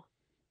goal.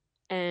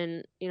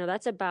 And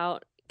that's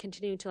about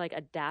continuing to like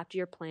adapt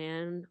your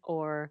plan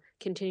or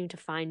continuing to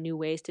find new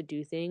ways to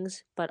do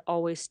things, but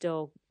always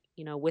still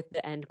with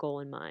the end goal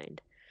in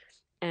mind.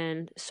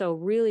 And so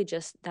really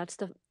just that's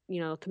the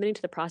committing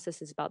to the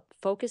process is about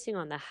focusing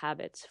on the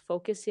habits,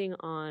 focusing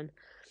on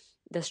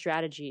the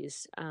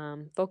strategies,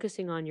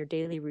 focusing on your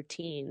daily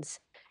routines,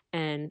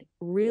 and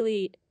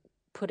really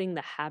putting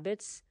the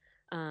habits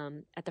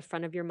at the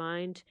front of your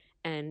mind.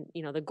 And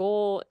the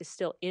goal is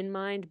still in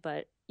mind,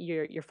 but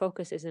your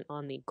focus isn't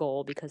on the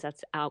goal, because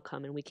that's the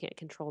outcome and we can't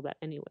control that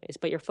anyways.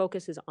 But your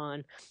focus is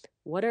on,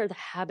 what are the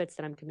habits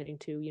that I'm committing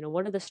to?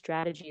 What are the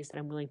strategies that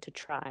I'm willing to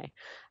try?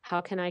 How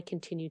can I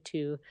continue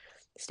to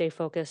stay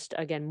focused,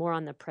 again, more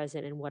on the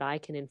present and what I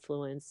can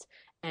influence,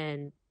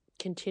 and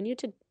continue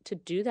to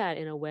do that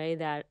in a way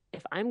that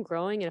if I'm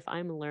growing and if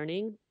I'm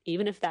learning,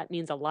 even if that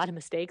means a lot of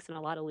mistakes and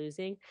a lot of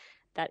losing,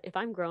 that if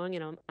I'm growing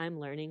and I'm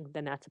learning,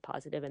 then that's a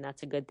positive and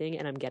that's a good thing,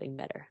 and I'm getting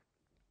better.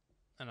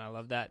 And I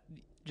love that.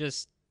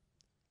 Just,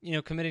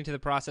 committing to the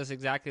process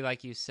exactly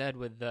like you said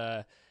with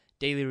the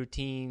daily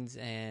routines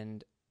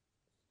and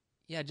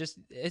just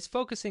it's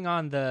focusing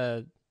on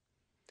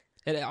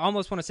I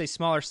almost want to say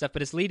smaller stuff,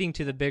 but it's leading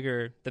to the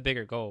bigger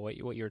goal, what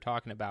you were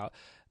talking about.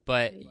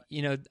 But,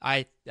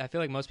 I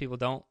feel like most people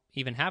don't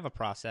even have a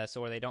process,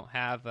 or they don't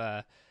have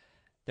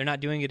they're not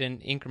doing it in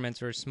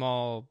increments or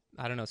small,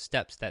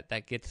 steps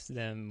that gets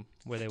them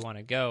where they want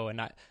to go. And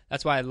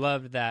that's why I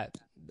loved that.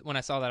 When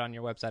I saw that on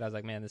your website, I was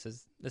like, man, this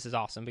is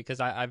awesome,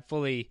 because I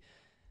fully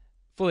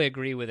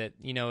agree with it.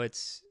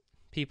 It's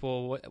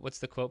people, what's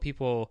the quote?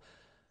 People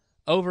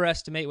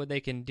overestimate what they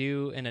can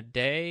do in a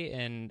day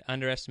and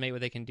underestimate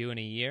what they can do in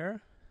a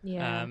year.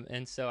 Yeah.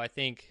 And so I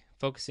think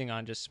focusing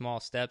on just small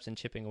steps and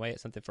chipping away at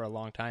something for a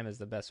long time is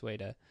the best way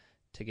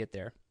to get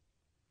there.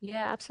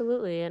 Yeah,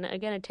 absolutely. And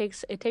again, it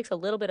takes a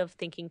little bit of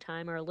thinking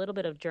time, or a little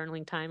bit of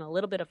journaling time, a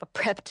little bit of a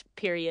prepped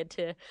period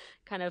to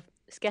kind of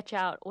sketch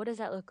out, what does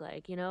that look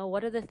like?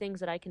 What are the things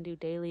that I can do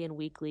daily and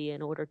weekly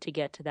in order to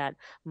get to that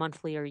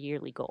monthly or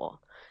yearly goal?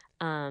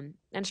 And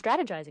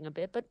strategizing a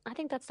bit, but I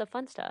think that's the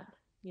fun stuff,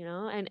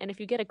 and if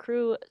you get a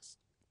crew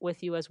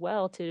with you as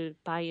well to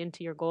buy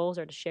into your goals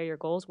or to share your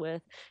goals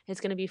with, it's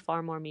going to be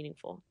far more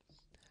meaningful.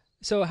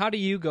 So how do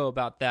you go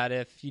about that,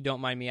 if you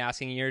don't mind me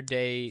asking, your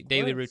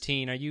daily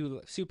routine? Are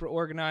you super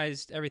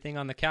organized, everything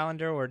on the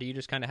calendar, or do you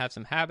just kind of have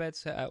some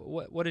habits?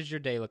 What does your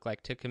day look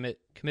like to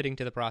committing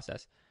to the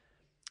process?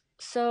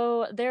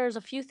 So there's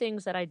a few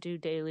things that I do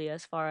daily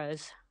as far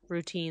as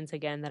routines,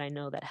 again, that I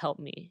know that help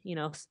me.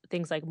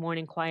 Things like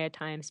morning quiet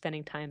time,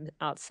 spending time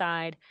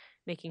outside,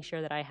 making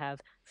sure that I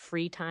have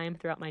free time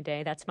throughout my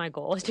day. That's my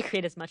goal, is to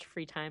create as much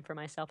free time for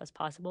myself as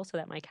possible so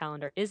that my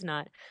calendar is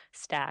not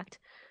stacked.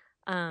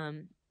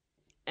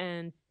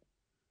 And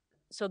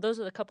so those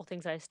are the couple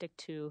things I stick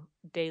to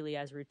daily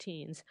as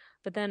routines.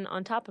 But then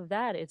on top of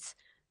that, it's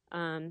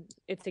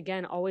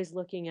again always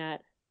looking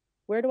at,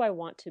 where do I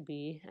want to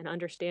be, and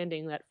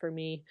understanding that for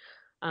me,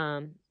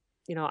 I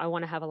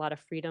want to have a lot of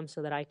freedom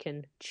so that I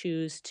can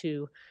choose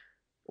to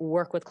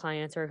work with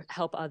clients or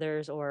help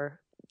others, or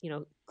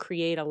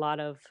create a lot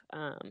of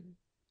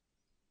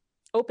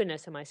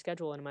openness in my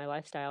schedule and in my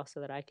lifestyle,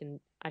 so that I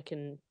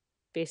can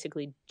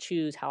basically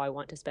choose how I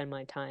want to spend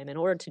my time. In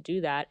order to do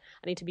that,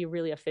 I need to be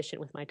really efficient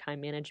with my time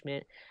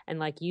management. And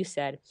like you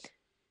said,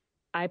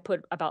 I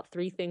put about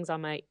 3 things on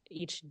my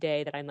each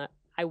day that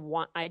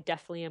I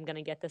definitely am going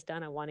to get this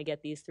done. I want to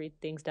get these 3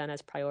 things done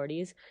as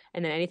priorities.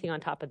 And then anything on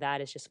top of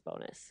that is just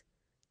bonus.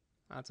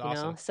 That's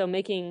awesome. So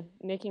making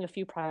a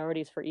few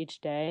priorities for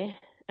each day,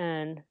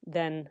 and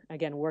then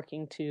again,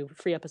 working to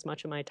free up as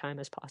much of my time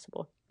as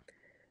possible.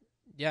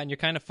 Yeah, and you're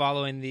kind of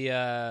following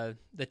the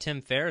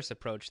Tim Ferriss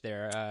approach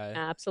there.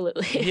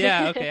 Absolutely.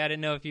 Yeah. Okay. I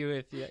didn't know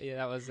if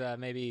that was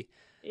maybe.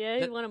 Yeah,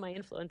 he's one of my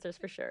influencers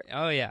for sure.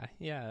 Oh yeah,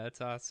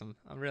 that's awesome.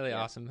 Really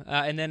awesome.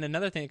 And then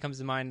another thing that comes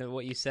to mind of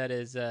what you said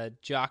is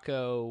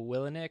Jocko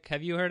Willenick.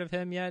 Have you heard of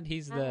him yet?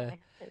 He's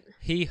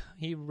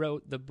he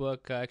wrote the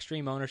book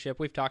Extreme Ownership.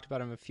 We've talked about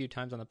him a few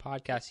times on the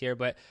podcast here,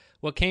 but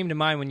what came to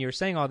mind when you were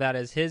saying all that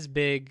is his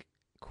big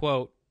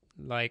quote,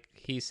 like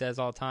he says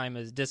all the time,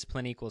 is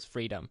discipline equals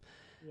freedom.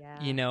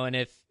 Yeah. And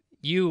if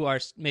you are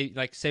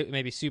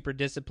maybe super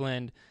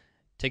disciplined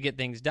to get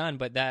things done,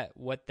 but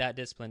what that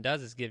discipline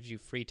does is gives you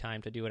free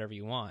time to do whatever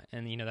you want.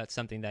 And that's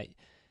something that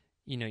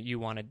you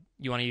want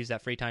to use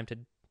that free time to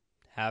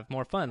have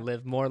more fun,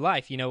 live more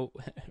life,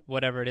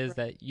 whatever it is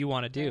that you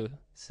want to do.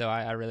 So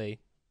I really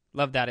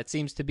love that. It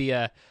seems to be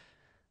a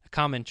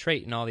common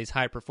trait in all these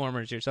high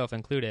performers, yourself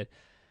included.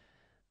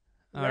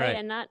 All right.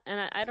 And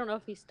I don't know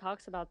if he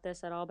talks about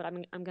this at all, but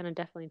I'm going to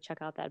definitely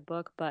check out that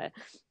book. But,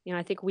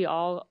 I think we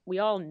all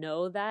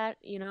know that,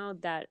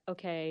 that,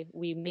 okay,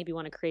 we maybe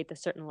want to create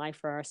this certain life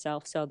for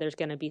ourselves. So there's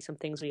going to be some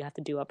things we have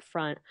to do up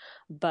front,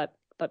 but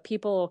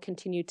people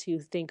continue to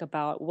think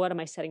about, what am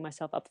I setting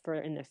myself up for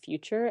in the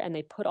future? And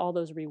they put all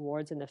those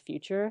rewards in the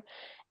future.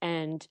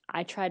 And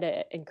I try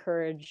to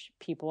encourage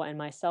people, and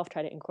myself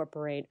try to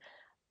incorporate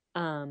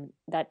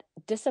that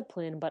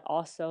discipline, but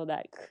also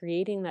that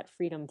creating that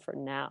freedom for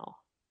now.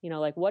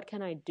 Like, what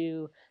can I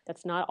do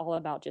that's not all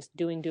about just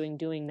doing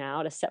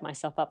now to set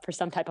myself up for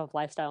some type of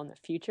lifestyle in the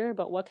future,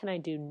 but what can I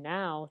do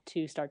now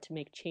to start to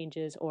make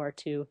changes, or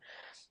to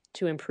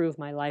improve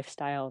my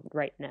lifestyle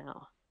right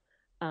now?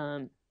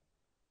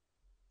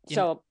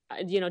 So,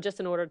 just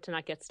in order to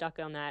not get stuck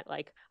on that,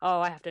 like, oh,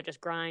 I have to just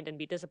grind and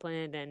be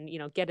disciplined and,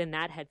 get in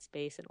that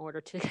headspace in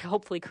order to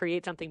hopefully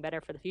create something better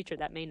for the future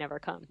that may never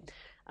come.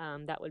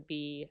 That would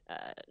be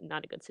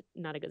not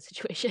a good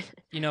situation.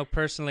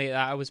 Personally,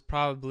 I was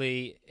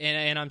probably,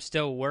 and I'm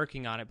still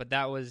working on it, but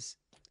I was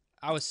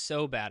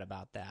so bad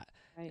about that.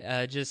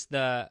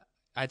 Right.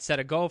 I'd set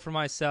a goal for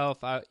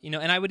myself,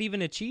 and I would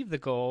even achieve the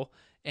goal,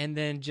 and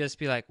then just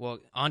be like, well,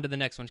 on to the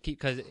next one.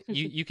 Because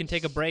you can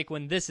take a break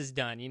when this is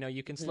done.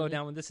 You can slow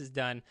down when this is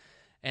done.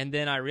 And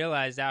then I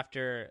realized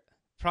after,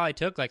 probably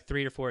took like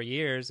 3 or 4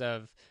 years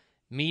of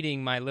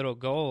meeting my little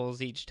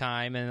goals each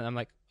time. And I'm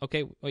like,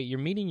 okay, wait, you're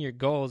meeting your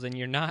goals and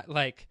you're not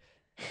like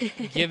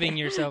giving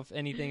yourself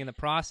anything in the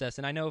process.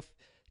 And I know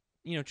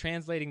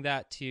translating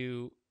that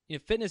to,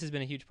 fitness has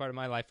been a huge part of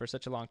my life for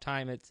such a long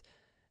time.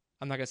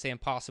 I'm not going to say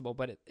impossible,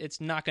 but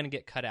it's not going to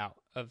get cut out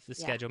of the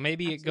schedule.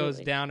 Maybe it goes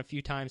down a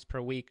few times per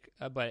week,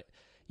 but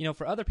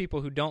for other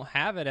people who don't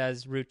have it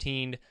as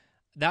routine,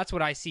 that's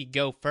what I see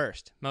go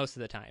first most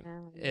of the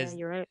time. Yeah,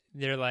 you're right.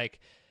 They're like,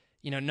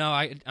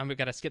 no, I'm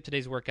got to skip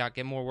today's workout,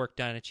 get more work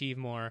done, achieve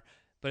more.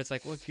 But it's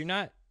like, well, if you're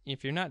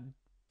not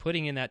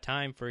putting in that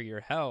time for your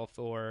health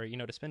or,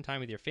 to spend time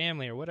with your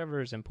family or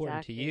whatever is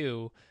important to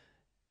you,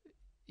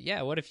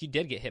 what if you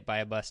did get hit by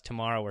a bus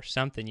tomorrow or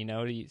something, and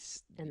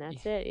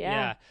that's it.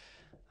 Yeah.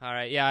 All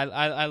right. Yeah,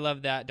 I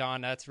love that, Dawn.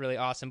 That's really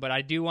awesome. But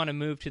I do want to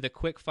move to the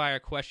quick fire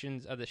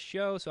questions of the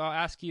show. So I'll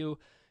ask you a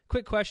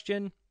quick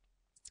question,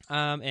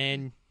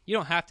 and you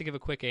don't have to give a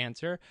quick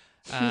answer.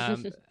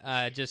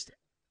 Just,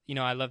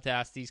 I love to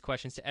ask these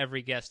questions to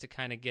every guest to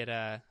kind of get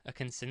a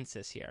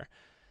consensus here.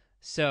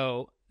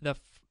 So the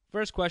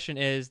first question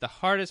is the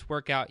hardest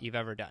workout you've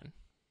ever done.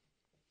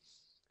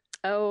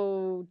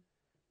 Oh,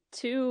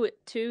 two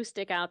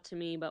stick out to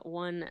me, but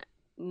one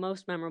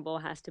most memorable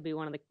has to be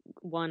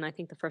I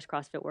think the first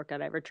CrossFit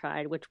workout I ever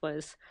tried, which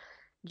was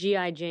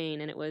GI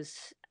Jane, and it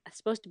was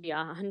supposed to be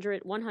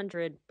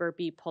 100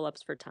 burpee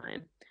pull-ups for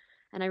time.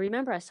 And I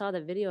remember I saw the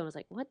video and was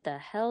like, what the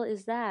hell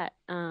is that?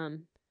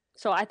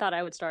 So I thought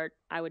I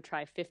would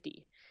try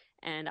 50,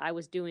 and I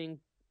was doing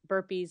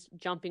burpees,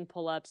 jumping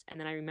pull-ups, and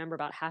then I remember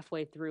about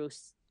halfway through,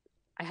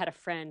 I had a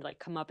friend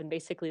come up and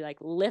basically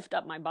lift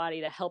up my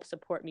body to help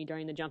support me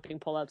during the jumping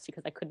pull-ups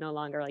because I could no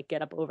longer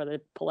get up over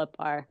the pull-up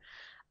bar.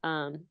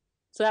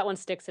 So that one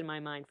sticks in my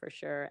mind for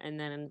sure. And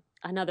then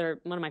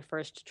one of my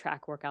first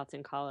track workouts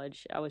in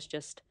college, it was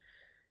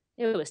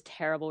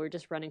terrible. We were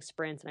just running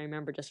sprints, and I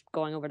remember just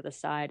going over to the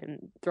side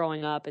and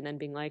throwing up and then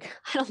being like,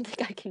 I don't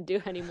think I can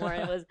do anymore.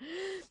 It was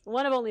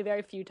one of only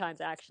very few times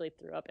I actually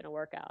threw up in a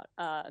workout.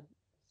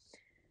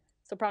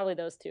 So probably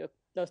those two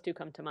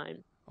come to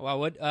mind. Wow,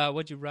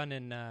 what'd you run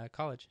in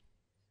college?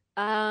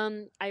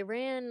 I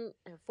ran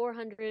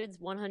 400s,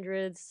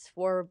 100s,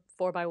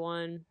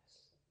 4x1.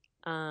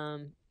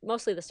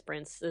 Mostly the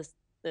sprints,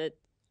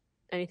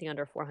 anything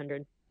under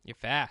 400. You're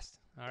fast.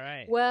 All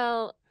right.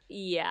 Well,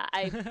 yeah,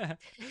 I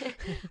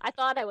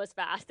thought I was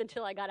fast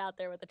until I got out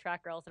there with the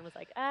track girls and was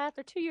like,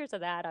 after 2 years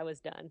of that, I was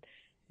done.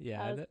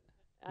 Yeah,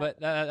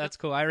 that's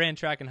cool. I ran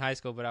track in high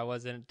school, but I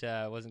wasn't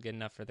good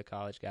enough for the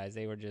college guys.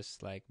 They were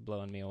just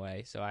blowing me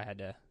away, so I had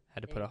to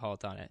put a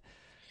halt on it.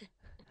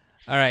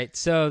 All right,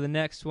 so the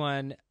next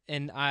one,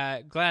 and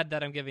I'm glad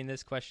that I'm giving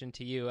this question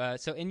to you.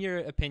 So in your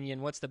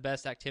opinion, what's the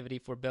best activity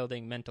for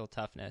building mental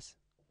toughness?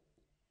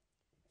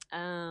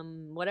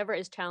 Whatever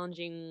is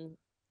challenging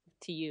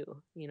to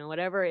you,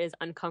 whatever is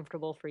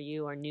uncomfortable for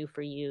you or new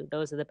for you,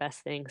 those are the best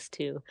things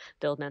to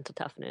build mental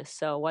toughness.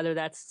 So whether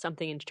that's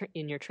something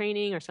in your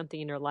training or something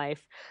in your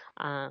life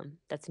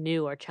that's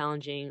new or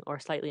challenging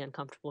or slightly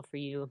uncomfortable for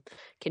you,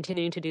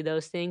 continuing to do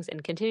those things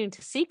and continuing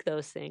to seek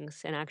those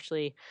things and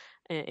actually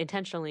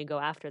intentionally go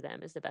after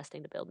them is the best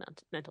thing to build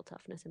mental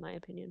toughness, in my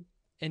opinion.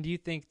 And do you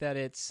think that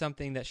it's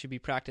something that should be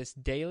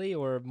practiced daily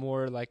or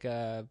more like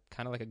a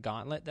kind of like a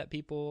gauntlet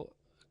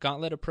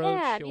approach?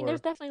 Yeah, I mean,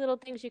 there's definitely little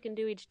things you can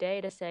do each day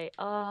to say,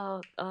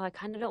 oh, I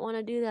kind of don't want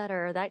to do that,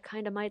 or that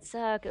kind of might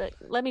suck.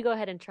 Let me go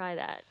ahead and try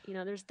that.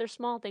 There's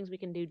small things we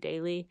can do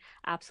daily,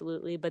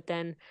 absolutely. But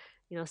then,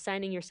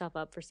 signing yourself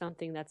up for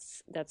something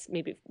that's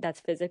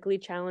physically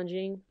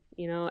challenging,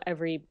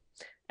 every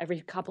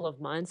couple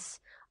of months,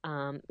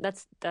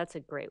 that's a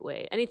great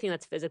way. Anything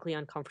that's physically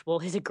uncomfortable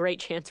is a great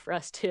chance for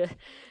us to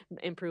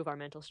improve our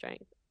mental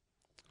strength.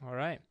 All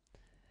right.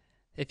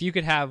 If you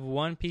could have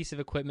one piece of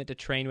equipment to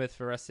train with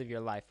for the rest of your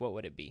life, what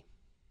would it be?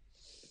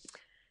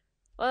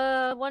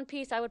 One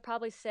piece, I would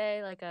probably say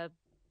a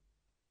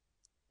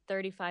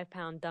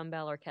 35-pound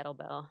dumbbell or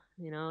kettlebell,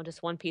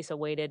 just one piece of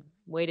weighted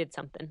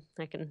something.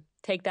 I can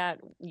take that,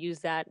 use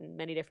that in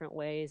many different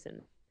ways, and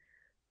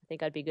I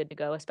think I'd be good to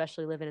go,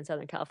 especially living in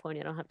Southern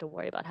California. I don't have to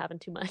worry about having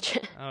too much.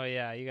 Oh,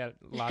 yeah, you got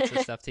lots of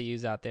stuff to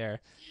use out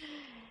there.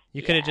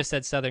 You could have just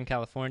said Southern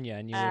California,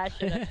 and you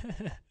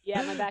would...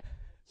 Yeah, my back...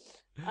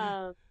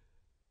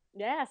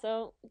 Yeah,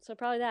 so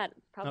probably that.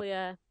 Probably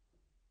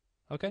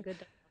okay. Good.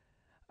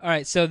 All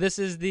right, so this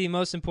is the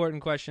most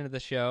important question of the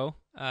show.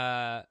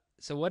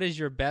 So what is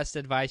your best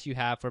advice you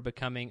have for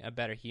becoming a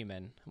better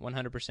human?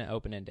 100%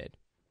 open-ended.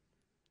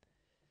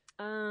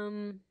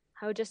 I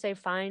would just say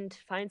find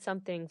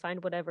something,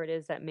 find whatever it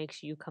is that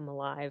makes you come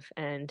alive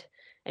and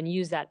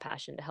use that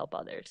passion to help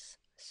others.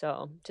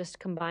 So just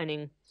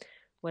combining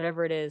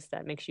whatever it is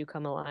that makes you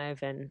come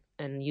alive and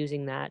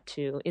using that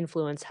to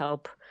influence,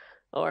 help,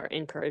 or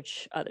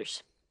encourage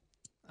others.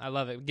 I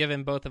love it.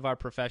 Given both of our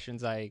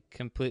professions, I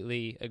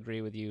completely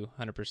agree with you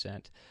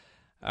 100%.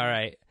 All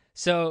right.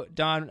 So,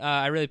 Dawn,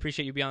 I really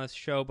appreciate you being on this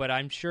show, but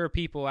I'm sure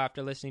people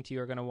after listening to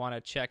you are going to want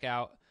to check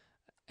out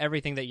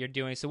everything that you're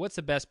doing. So what's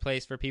the best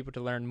place for people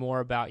to learn more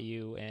about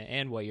you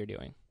and what you're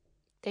doing?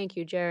 Thank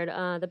you, Jared.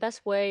 The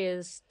best way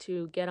is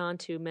to get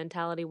onto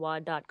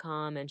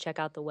mentalitywod.com and check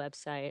out the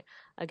website.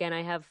 Again,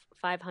 I have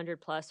 500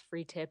 plus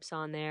free tips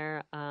on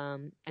there.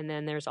 And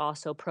then there's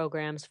also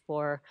programs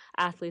for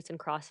athletes and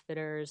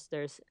CrossFitters.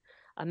 There's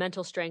a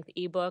mental strength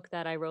ebook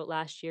that I wrote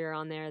last year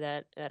on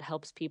there that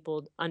helps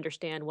people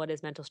understand what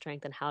is mental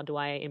strength and how do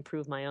I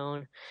improve my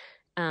own.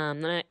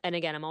 And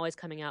again, I'm always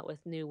coming out with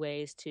new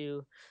ways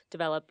to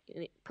develop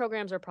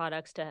programs or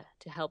products to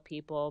help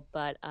people.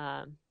 But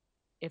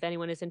if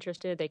anyone is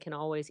interested, they can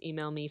always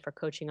email me for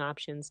coaching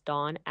options,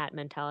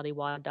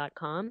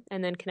 dawn@mentalitywod.com,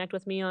 and then connect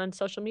with me on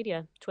social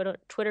media.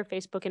 Twitter,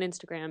 Facebook, and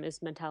Instagram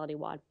is Mentality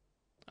WOD.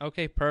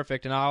 Okay,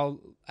 perfect. And I'll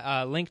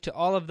link to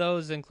all of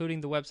those, including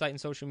the website and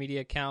social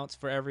media accounts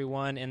for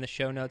everyone in the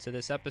show notes of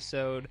this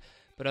episode.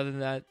 But other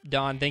than that,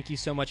 Dawn, thank you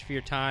so much for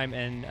your time,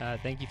 and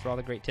thank you for all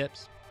the great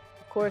tips.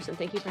 Of course, and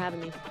thank you for having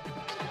me.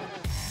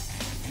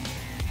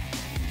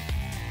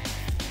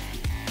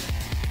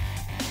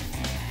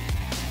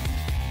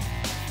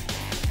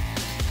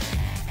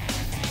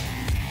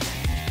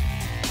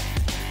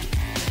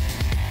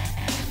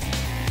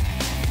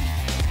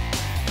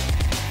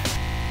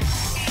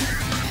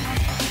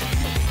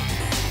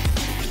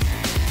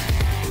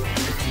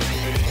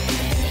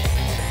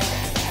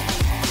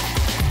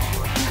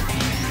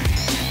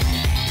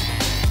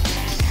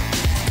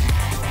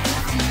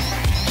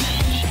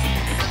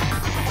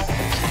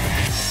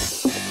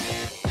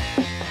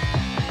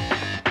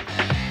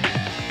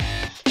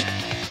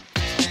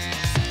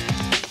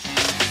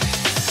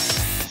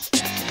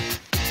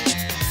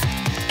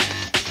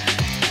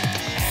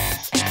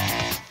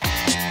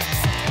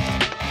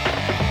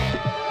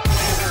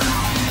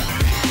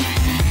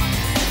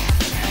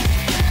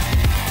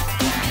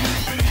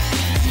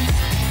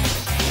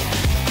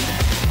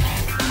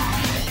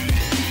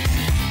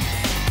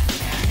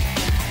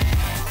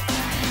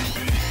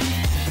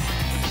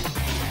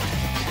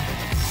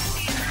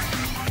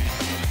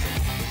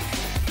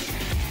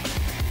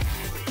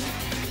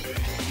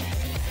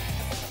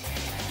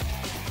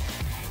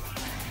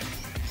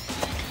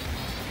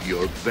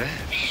 Your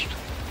best.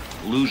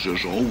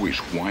 Losers always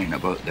whine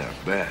about their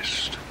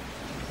best.